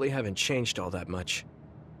and I really haven't changed all that much.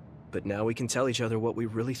 But now we can tell each other what we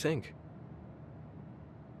really think.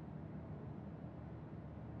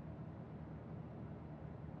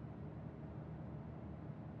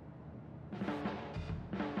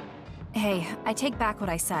 Hey, I take back what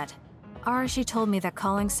I said. Arashi told me that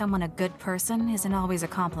calling someone a good person isn't always a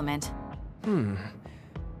compliment.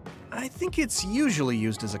 I think it's usually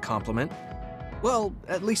used as a compliment. Well,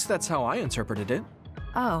 at least that's how I interpreted it.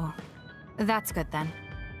 Oh, that's good then.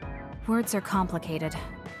 Words are complicated.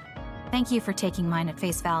 Thank you for taking mine at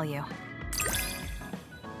face value.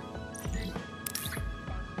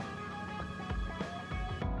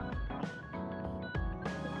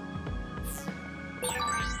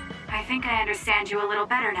 I think I understand you a little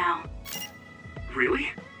better now. Really?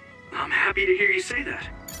 I'm happy to hear you say that.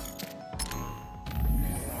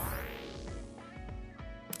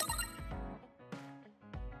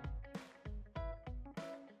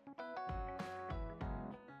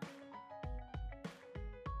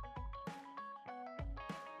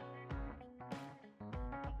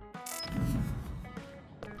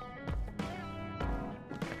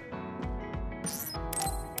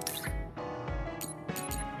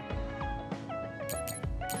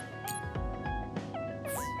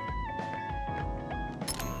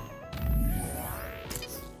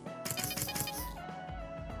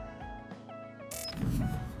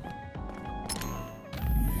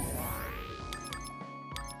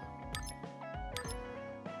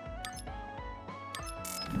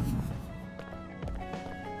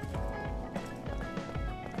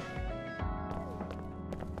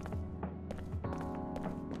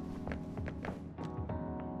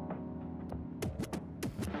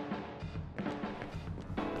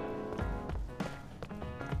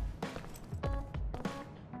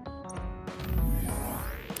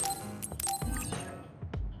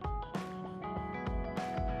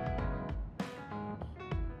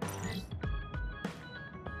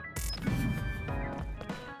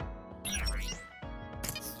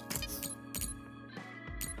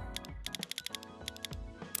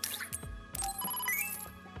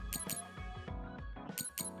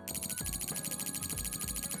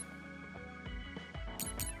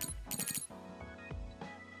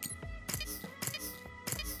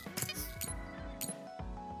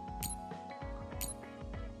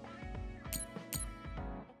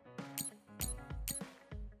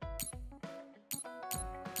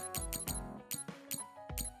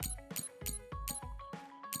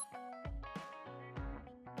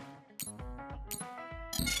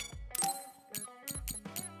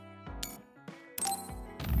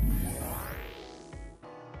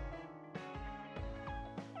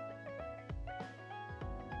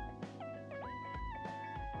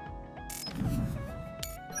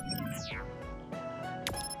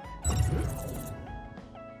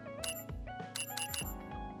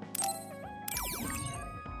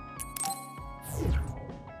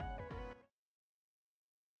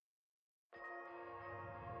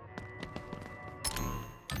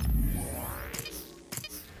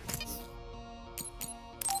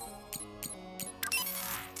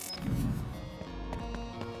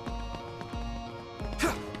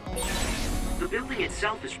 The building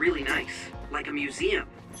itself is really nice, like a museum.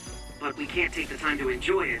 But we can't take the time to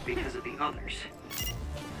enjoy it because of the others.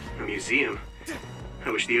 A museum?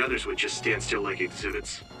 I wish the others would just stand still like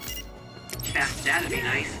exhibits. Yeah, that'd be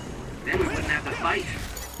nice. Then we wouldn't have to fight.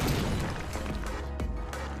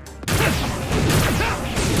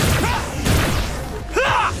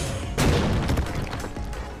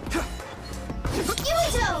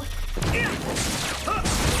 Yuito!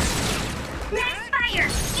 Nice fire!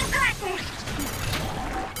 You got this!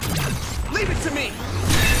 Leave it to me!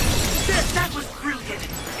 That was brilliant!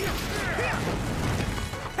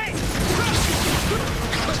 Hey!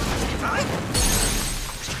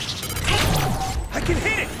 I can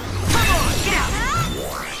hit it! Come on! Get out!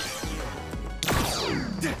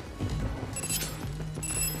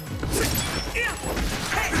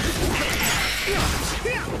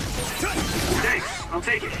 Thanks, I'll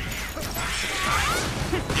take it.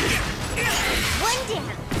 One down!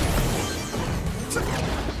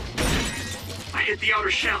 I hit the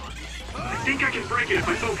outer shell. I think I can break it if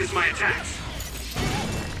I focus my attacks.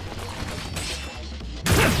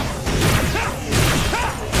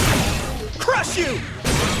 Crush you!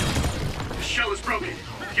 The shell is broken.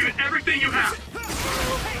 Give it everything you have.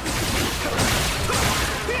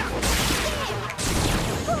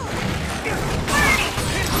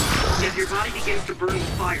 If your body begins to burn with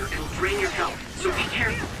fire, it'll drain your health, so be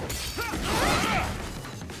careful.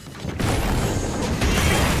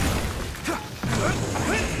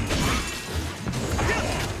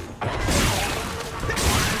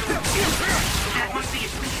 That must be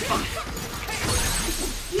its weak spot.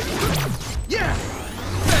 Yeah!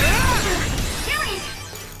 Do it!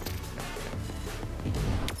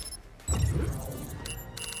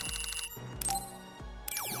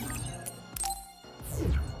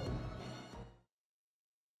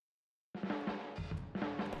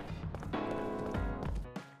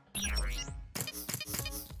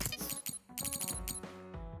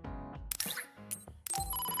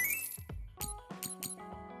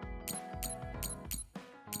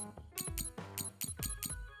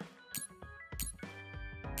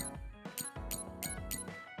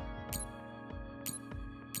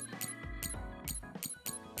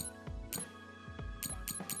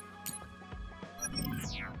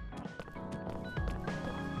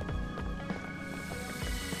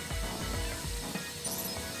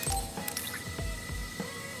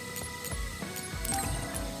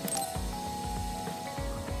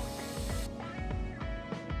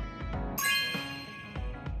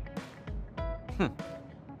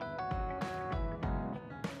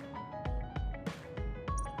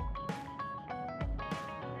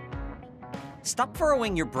 Stop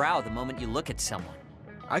furrowing your brow the moment you look at someone.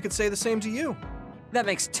 I could say the same to you. That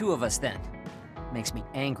makes two of us then. Makes me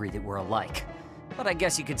angry that we're alike. But I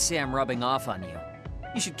guess you could say I'm rubbing off on you.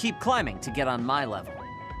 You should keep climbing to get on my level.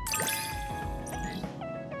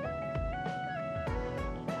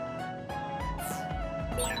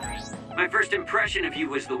 My first impression of you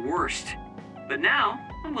was the worst. But now,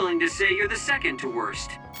 I'm willing to say you're the second to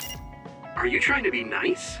worst. Are you trying to be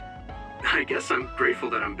nice? I guess I'm grateful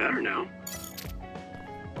that I'm better now.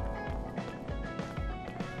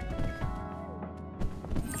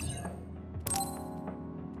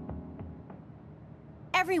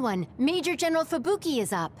 Everyone, Major General Fubuki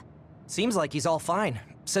is up. Seems like he's all fine.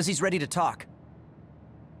 Says he's ready to talk.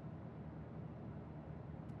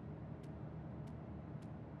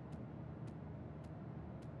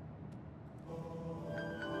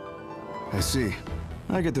 I see.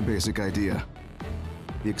 I get the basic idea.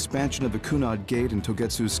 The expansion of the Kunad Gate and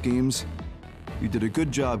Togetsu's schemes. You did a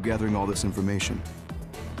good job gathering all this information.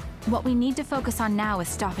 What we need to focus on now is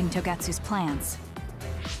stopping Togetsu's plans.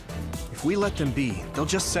 If we let them be, they'll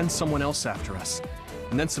just send someone else after us.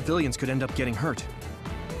 And then civilians could end up getting hurt.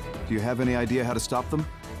 Do you have any idea how to stop them?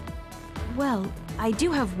 Well, I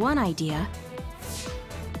do have one idea.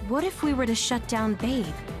 What if we were to shut down Babe,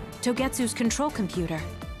 Togetsu's control computer?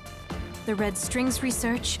 The Red Strings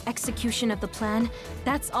research, execution of the plan,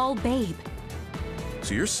 that's all Babe.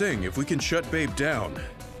 So you're saying if we can shut Babe down,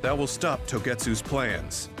 that will stop Togetsu's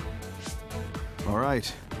plans? All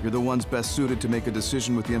right. You're the ones best suited to make a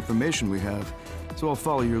decision with the information we have, so I'll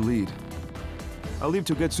follow your lead. I'll leave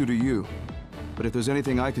Togetsu to you, but if there's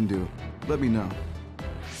anything I can do, let me know.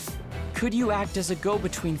 Could you act as a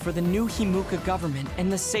go-between for the new Himuka government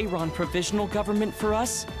and the Seiron provisional government for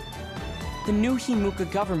us? The new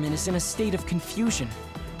Himuka government is in a state of confusion.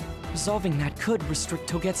 Resolving that could restrict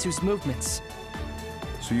Togetsu's movements.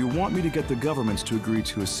 So you want me to get the governments to agree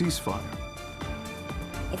to a ceasefire?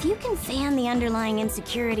 If you can fan the underlying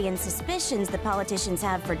insecurity and suspicions the politicians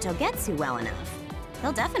have for Togetsu well enough,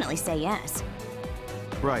 they'll definitely say yes.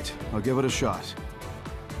 Right, I'll give it a shot.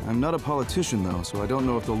 I'm not a politician, though, so I don't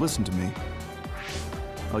know if they'll listen to me.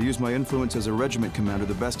 I'll use my influence as a regiment commander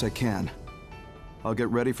the best I can. I'll get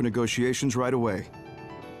ready for negotiations right away.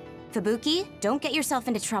 Fubuki, don't get yourself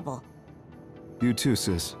into trouble. You too,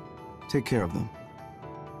 sis. Take care of them.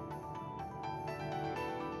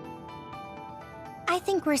 I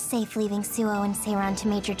think we're safe leaving Suo and Seiran to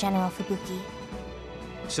Major General Fubuki.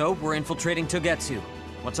 So, we're infiltrating Togetsu.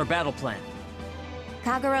 What's our battle plan?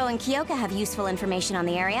 Kagero and Kyoka have useful information on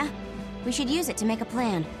the area. We should use it to make a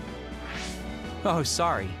plan. Oh,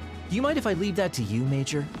 sorry. Do you mind if I leave that to you,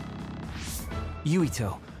 Major?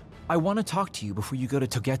 Yuito, I want to talk to you before you go to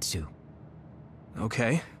Togetsu.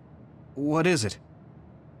 Okay. What is it?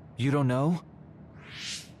 You don't know?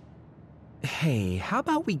 Hey, how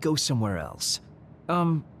about we go somewhere else?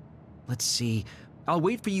 Let's see. I'll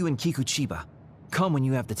wait for you in Kikuchiba. Come when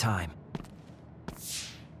you have the time.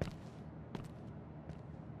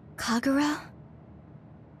 Kagero?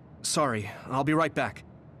 Sorry, I'll be right back.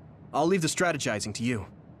 I'll leave the strategizing to you.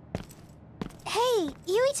 Hey,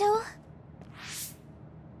 Yuito!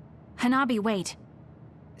 Hanabi, wait.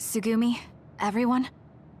 Tsugumi, everyone,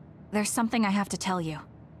 there's something I have to tell you.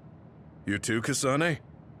 You too, Kasane?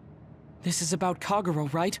 This is about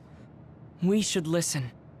Kagero, right? We should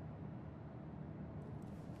listen.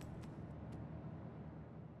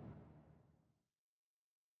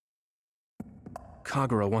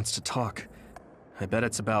 Kagero wants to talk. I bet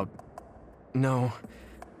it's about... No.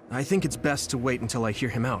 I think it's best to wait until I hear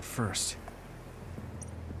him out first.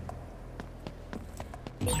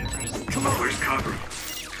 Come on, where's Kagero?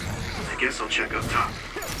 I guess I'll check up top.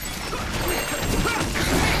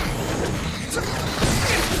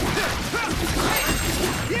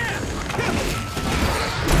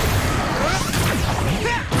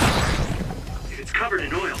 If it's covered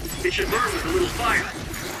in oil, it should burn with a little fire.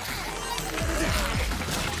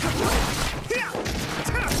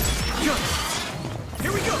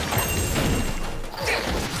 Here we go!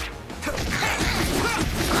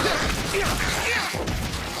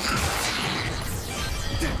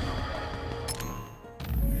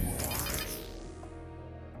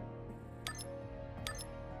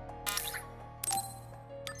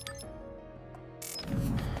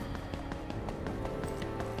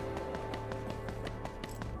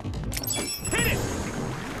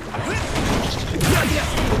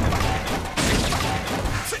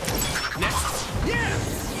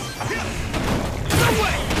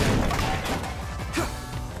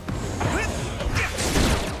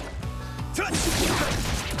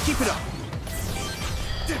 Keep it up.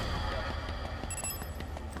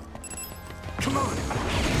 Come on.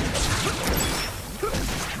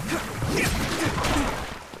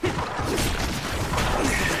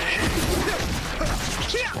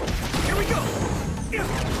 Here we go.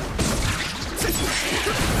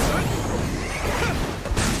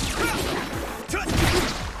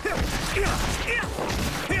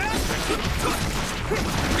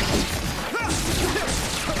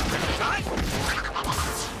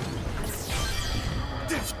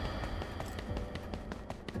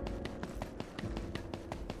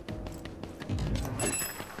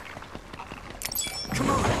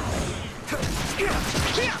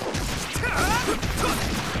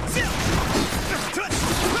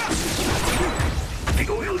 The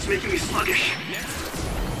oil is making me sluggish.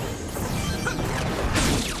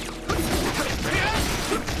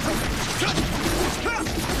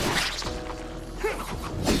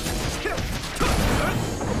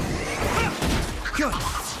 Good.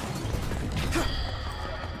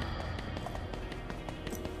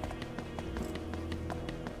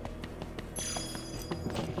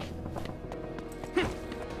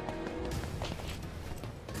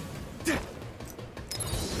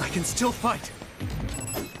 I can still fight.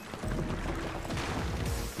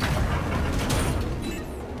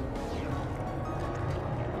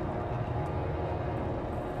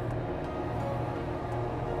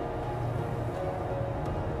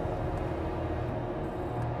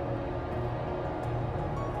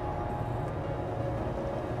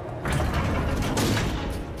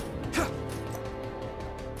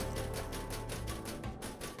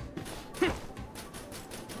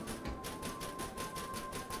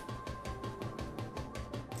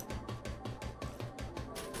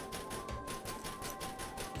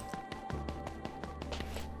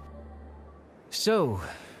 So,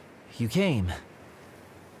 you came.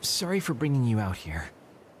 Sorry for bringing you out here.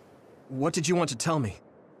 What did you want to tell me?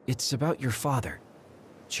 It's about your father,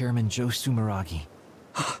 Chairman Joe Sumeragi.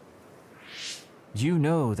 You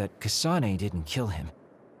know that Kasane didn't kill him.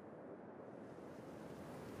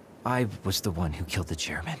 I was the one who killed the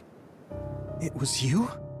chairman. It was you?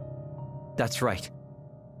 That's right.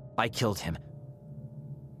 I killed him.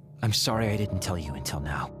 I'm sorry I didn't tell you until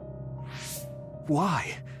now.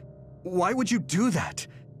 Why? Why would you do that?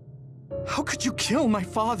 How could you kill my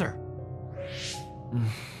father?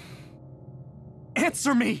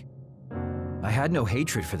 Answer me! I had no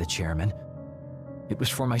hatred for the chairman. It was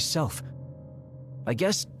for myself. I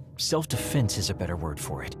guess self-defense is a better word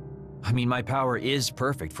for it. I mean, my power is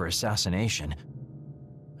perfect for assassination.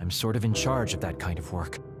 I'm sort of in charge of that kind of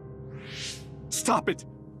work. Stop it!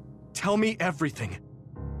 Tell me everything.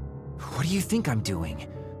 What do you think I'm doing?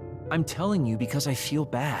 I'm telling you because I feel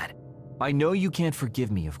bad. I know you can't forgive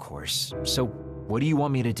me, of course, so what do you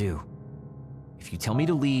want me to do? If you tell me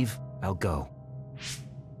to leave, I'll go.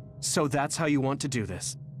 So that's how you want to do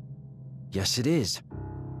this? Yes, it is.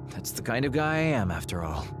 That's the kind of guy I am, after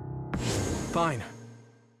all. Fine.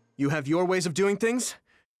 You have your ways of doing things,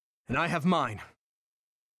 and I have mine.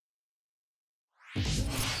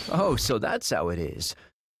 Oh, so that's how it is.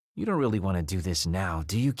 You don't really want to do this now,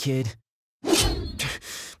 do you, kid?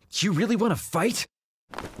 You really want to fight?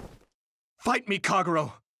 Fight me,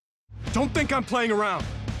 Kagero! Don't think I'm playing around!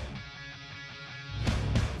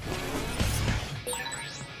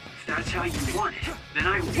 If that's how you want it, then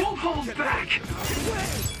I won't hold back!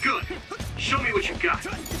 Good! Show me what you got!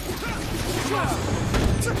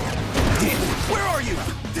 Where are you?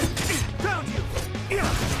 Found you!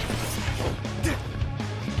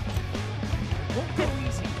 Won't go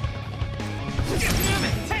easy. Damn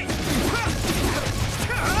it! Hey!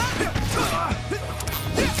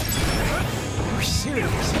 You're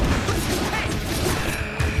serious?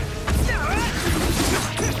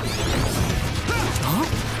 Huh?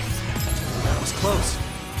 That was close.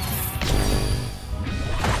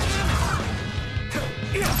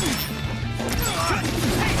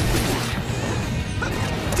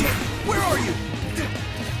 Where are you?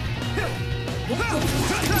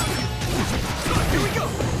 Here we go!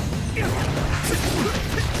 Damn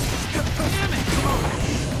it!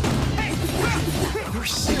 Hey! You're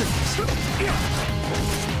serious?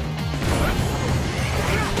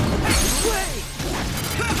 Way!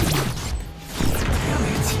 Damn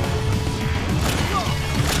it!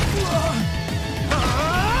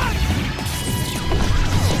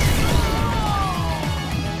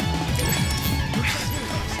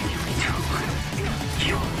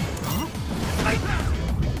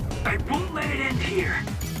 I won't let it end here.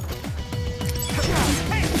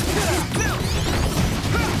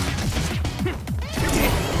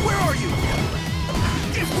 Where are you?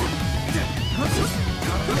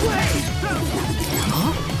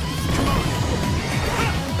 Huh?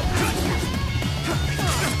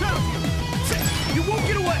 You won't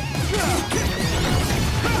get away!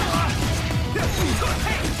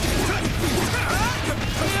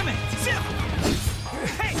 Damn it!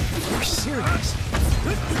 You're serious?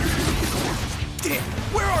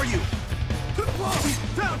 Where are you?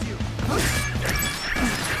 Found you!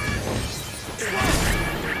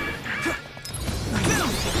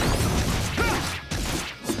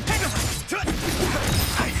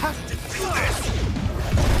 I have to do this!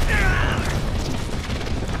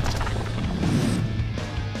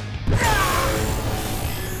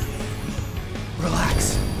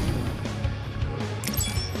 Relax.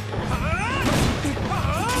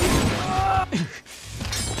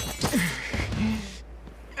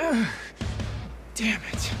 Damn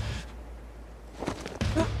it.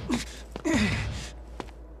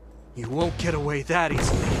 You won't get away that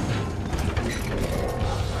easily.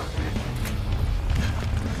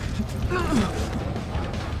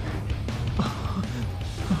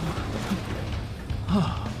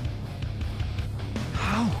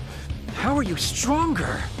 How are you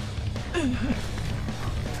stronger?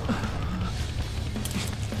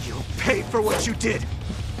 You'll pay for what you did!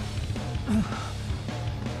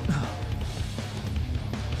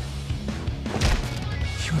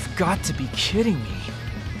 You have got to be kidding me.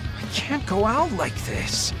 I can't go out like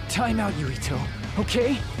this. Time out, Yuito,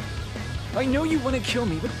 okay? I know you want to kill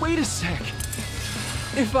me, but wait a sec.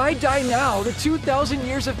 If I die now, the 2,000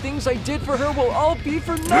 years of things I did for her will all be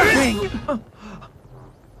for nothing!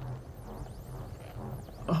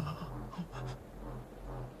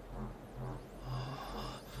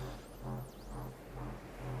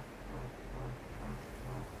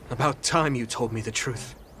 About time you told me the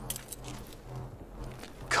truth.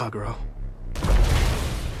 Kagero.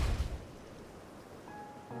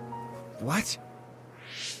 What?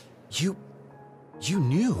 You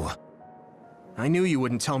knew? I knew you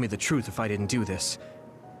wouldn't tell me the truth if I didn't do this.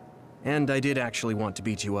 And I did actually want to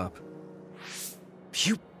beat you up.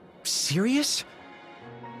 You serious?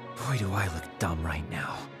 Boy, do I look dumb right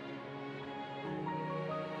now.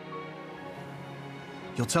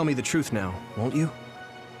 You'll tell me the truth now, won't you?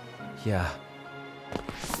 Yeah.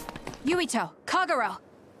 Yuito, Kagero!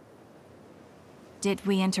 Did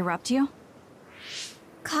we interrupt you?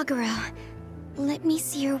 Kagero, let me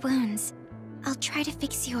see your wounds. I'll try to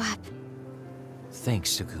fix you up.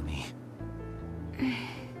 Thanks, Tsugumi.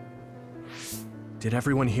 Did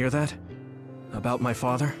everyone hear that? About my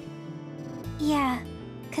father? Yeah,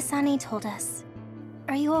 Kasane told us.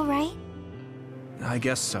 Are you alright? I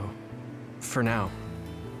guess so. For now.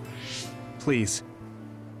 Please,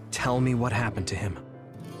 tell me what happened to him.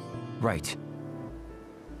 Right.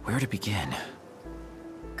 Where to begin?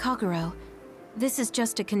 Kagero, this is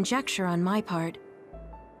just a conjecture on my part.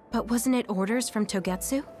 But wasn't it orders from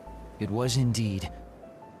Togetsu? It was indeed.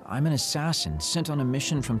 I'm an assassin sent on a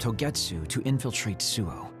mission from Togetsu to infiltrate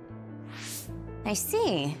Suo. I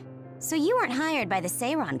see. So you weren't hired by the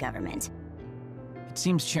Seiran government. It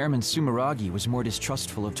seems Chairman Sumeragi was more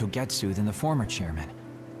distrustful of Togetsu than the former chairman.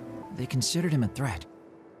 They considered him a threat.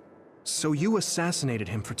 So you assassinated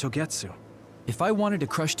him for Togetsu? If I wanted to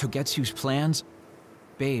crush Togetsu's plans,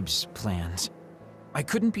 Babe's plans, I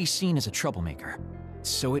couldn't be seen as a troublemaker.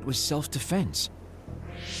 So it was self-defense.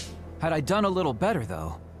 Had I done a little better,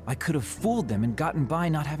 though, I could have fooled them and gotten by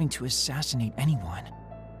not having to assassinate anyone.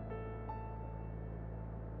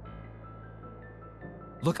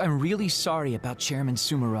 Look, I'm really sorry about Chairman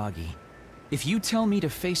Sumeragi. If you tell me to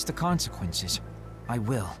face the consequences, I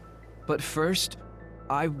will. But first,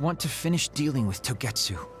 I want to finish dealing with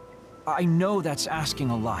Togetsu. I know that's asking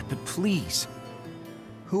a lot, but please.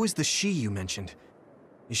 Who is the she you mentioned?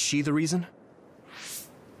 Is she the reason?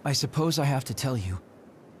 I suppose I have to tell you.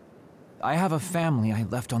 I have a family I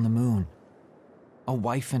left on the moon. A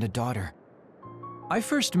wife and a daughter. I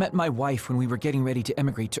first met my wife when we were getting ready to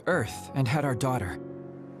emigrate to Earth and had our daughter.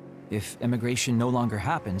 If emigration no longer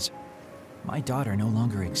happens, my daughter no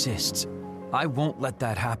longer exists. I won't let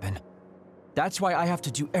that happen. That's why I have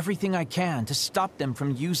to do everything I can to stop them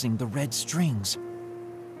from using the red strings.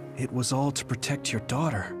 It was all to protect your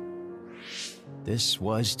daughter. This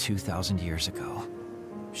was 2,000 years ago.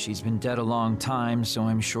 She's been dead a long time, so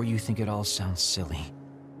I'm sure you think it all sounds silly.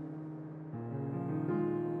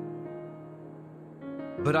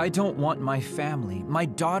 But I don't want my family, my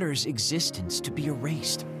daughter's existence, to be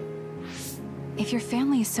erased. If your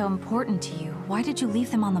family is so important to you, why did you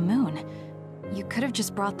leave them on the moon? You could have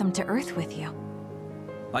just brought them to Earth with you.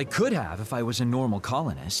 I could have if I was a normal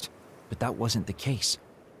colonist, but that wasn't the case.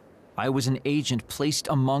 I was an agent placed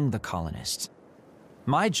among the colonists.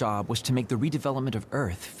 My job was to make the redevelopment of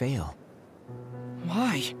Earth fail.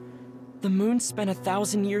 Why? The moon spent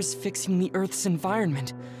 1,000 years fixing the Earth's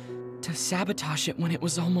environment. To sabotage it when it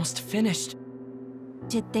was almost finished.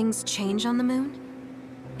 Did things change on the moon?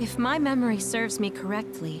 If my memory serves me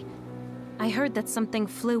correctly, I heard that something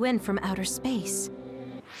flew in from outer space.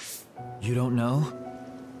 You don't know?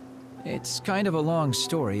 It's kind of a long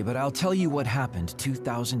story, but I'll tell you what happened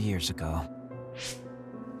 2,000 years ago.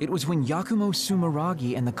 It was when Yakumo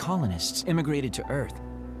Sumeragi and the colonists immigrated to Earth.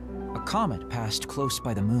 A comet passed close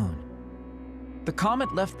by the moon. The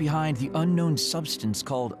comet left behind the unknown substance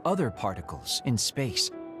called other particles in space.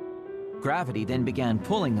 Gravity then began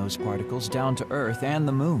pulling those particles down to Earth and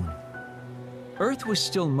the moon. Earth was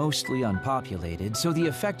still mostly unpopulated, so the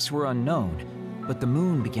effects were unknown, but the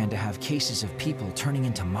moon began to have cases of people turning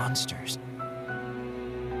into monsters.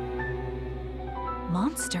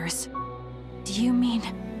 Monsters? Do you mean...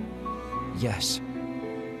 Yes.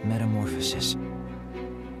 Metamorphosis.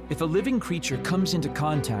 If a living creature comes into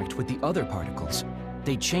contact with the other particles,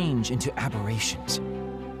 they change into aberrations.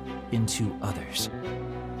 Into others.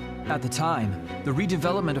 At the time, the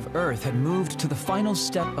redevelopment of Earth had moved to the final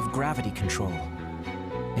step of gravity control.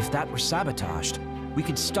 If that were sabotaged, we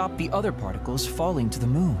could stop the other particles falling to the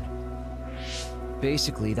moon.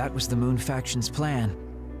 Basically, that was the Moon Faction's plan,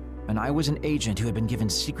 and I was an agent who had been given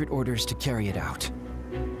secret orders to carry it out.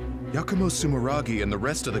 Yakumo Sumeragi and the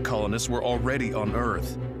rest of the colonists were already on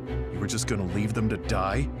Earth. You were just gonna leave them to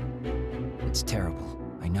die? It's terrible,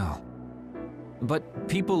 I know. But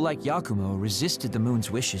people like Yakumo resisted the moon's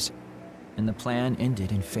wishes, and the plan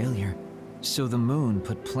ended in failure. So the moon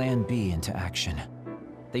put Plan B into action.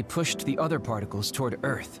 They pushed the other particles toward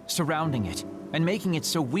Earth, surrounding it, and making it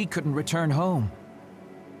so we couldn't return home.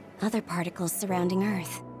 Other particles surrounding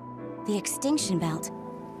Earth. The extinction belt.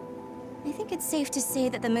 I think it's safe to say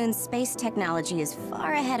that the moon's space technology is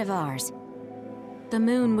far ahead of ours. The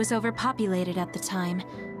moon was overpopulated at the time,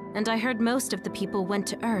 and I heard most of the people went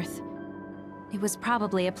to Earth. It was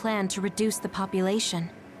probably a plan to reduce the population.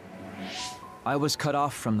 I was cut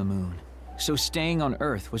off from the moon, so staying on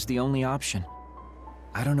Earth was the only option.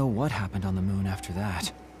 I don't know what happened on the moon after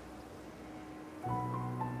that.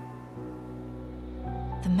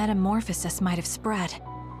 The metamorphosis might have spread.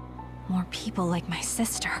 More people like my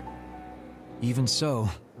sister. Even so,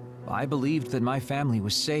 I believed that my family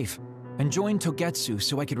was safe, and joined Togetsu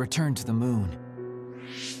so I could return to the moon.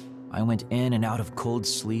 I went in and out of cold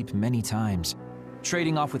sleep many times,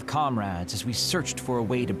 trading off with comrades as we searched for a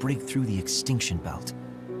way to break through the extinction belt.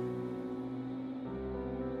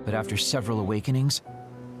 But after several awakenings,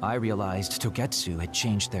 I realized Togetsu had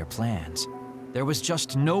changed their plans. There was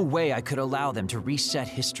just no way I could allow them to reset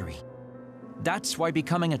history. That's why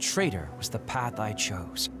becoming a traitor was the path I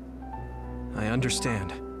chose. I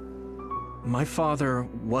understand. My father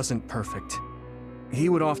wasn't perfect. He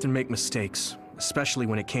would often make mistakes, especially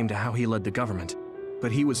when it came to how he led the government.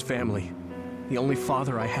 But he was family, the only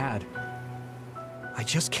father I had. I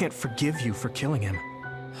just can't forgive you for killing him.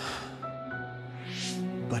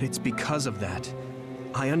 But it's because of that.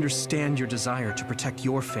 I understand your desire to protect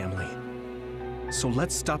your family. So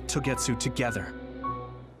let's stop Togetsu together.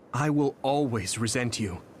 I will always resent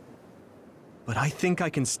you. But I think I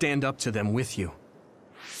can stand up to them with you.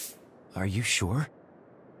 Are you sure?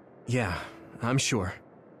 Yeah, I'm sure.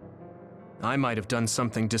 I might have done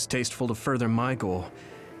something distasteful to further my goal,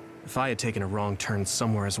 if I had taken a wrong turn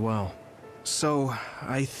somewhere as well. So,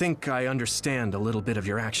 I think I understand a little bit of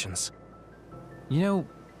your actions. You know,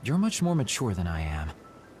 you're much more mature than I am.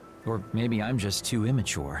 Or maybe I'm just too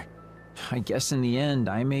immature. I guess in the end,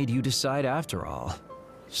 I made you decide after all.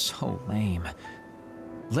 So lame.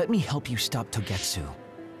 Let me help you stop Togetsu.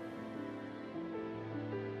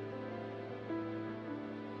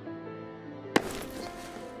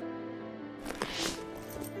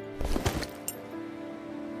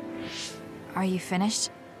 Are you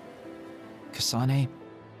finished? Kasane,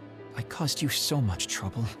 I caused you so much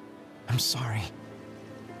trouble. I'm sorry.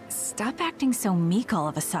 Stop acting so meek all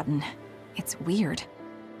of a sudden. It's weird.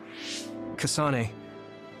 Kasane,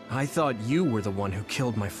 I thought you were the one who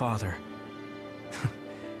killed my father.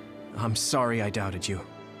 I'm sorry I doubted you.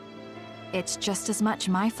 It's just as much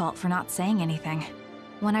my fault for not saying anything.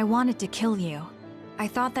 When I wanted to kill you, I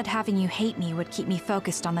thought that having you hate me would keep me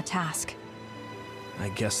focused on the task. I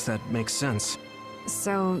guess that makes sense.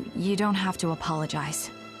 So, you don't have to apologize.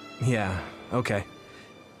 Yeah, okay.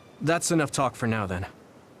 That's enough talk for now then.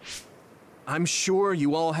 I'm sure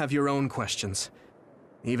you all have your own questions.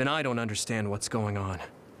 Even I don't understand what's going on.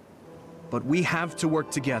 But we have to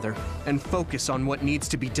work together and focus on what needs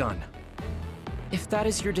to be done. If that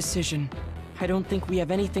is your decision, I don't think we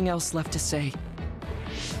have anything else left to say.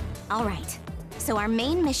 All right. So our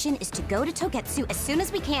main mission is to go to Togetsu as soon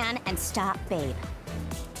as we can and stop Babe.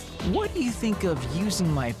 What do you think of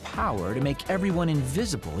using my power to make everyone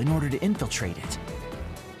invisible in order to infiltrate it?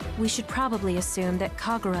 We should probably assume that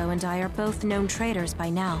Kagero and I are both known traitors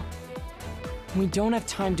by now. We don't have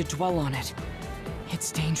time to dwell on it.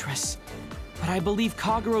 It's dangerous. But I believe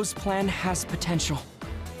Kagero's plan has potential.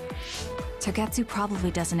 Togetsu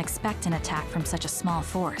probably doesn't expect an attack from such a small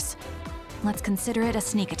force. Let's consider it a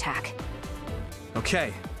sneak attack.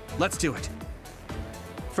 Okay, let's do it.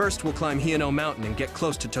 First, we'll climb Hiyano Mountain and get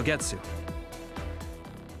close to Togetsu.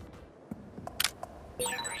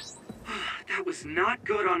 That was not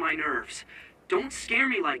good on my nerves. Don't scare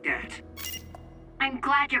me like that. I'm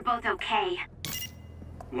glad you're both okay.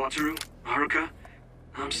 Wataru, Haruka,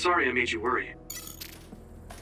 I'm sorry I made you worry.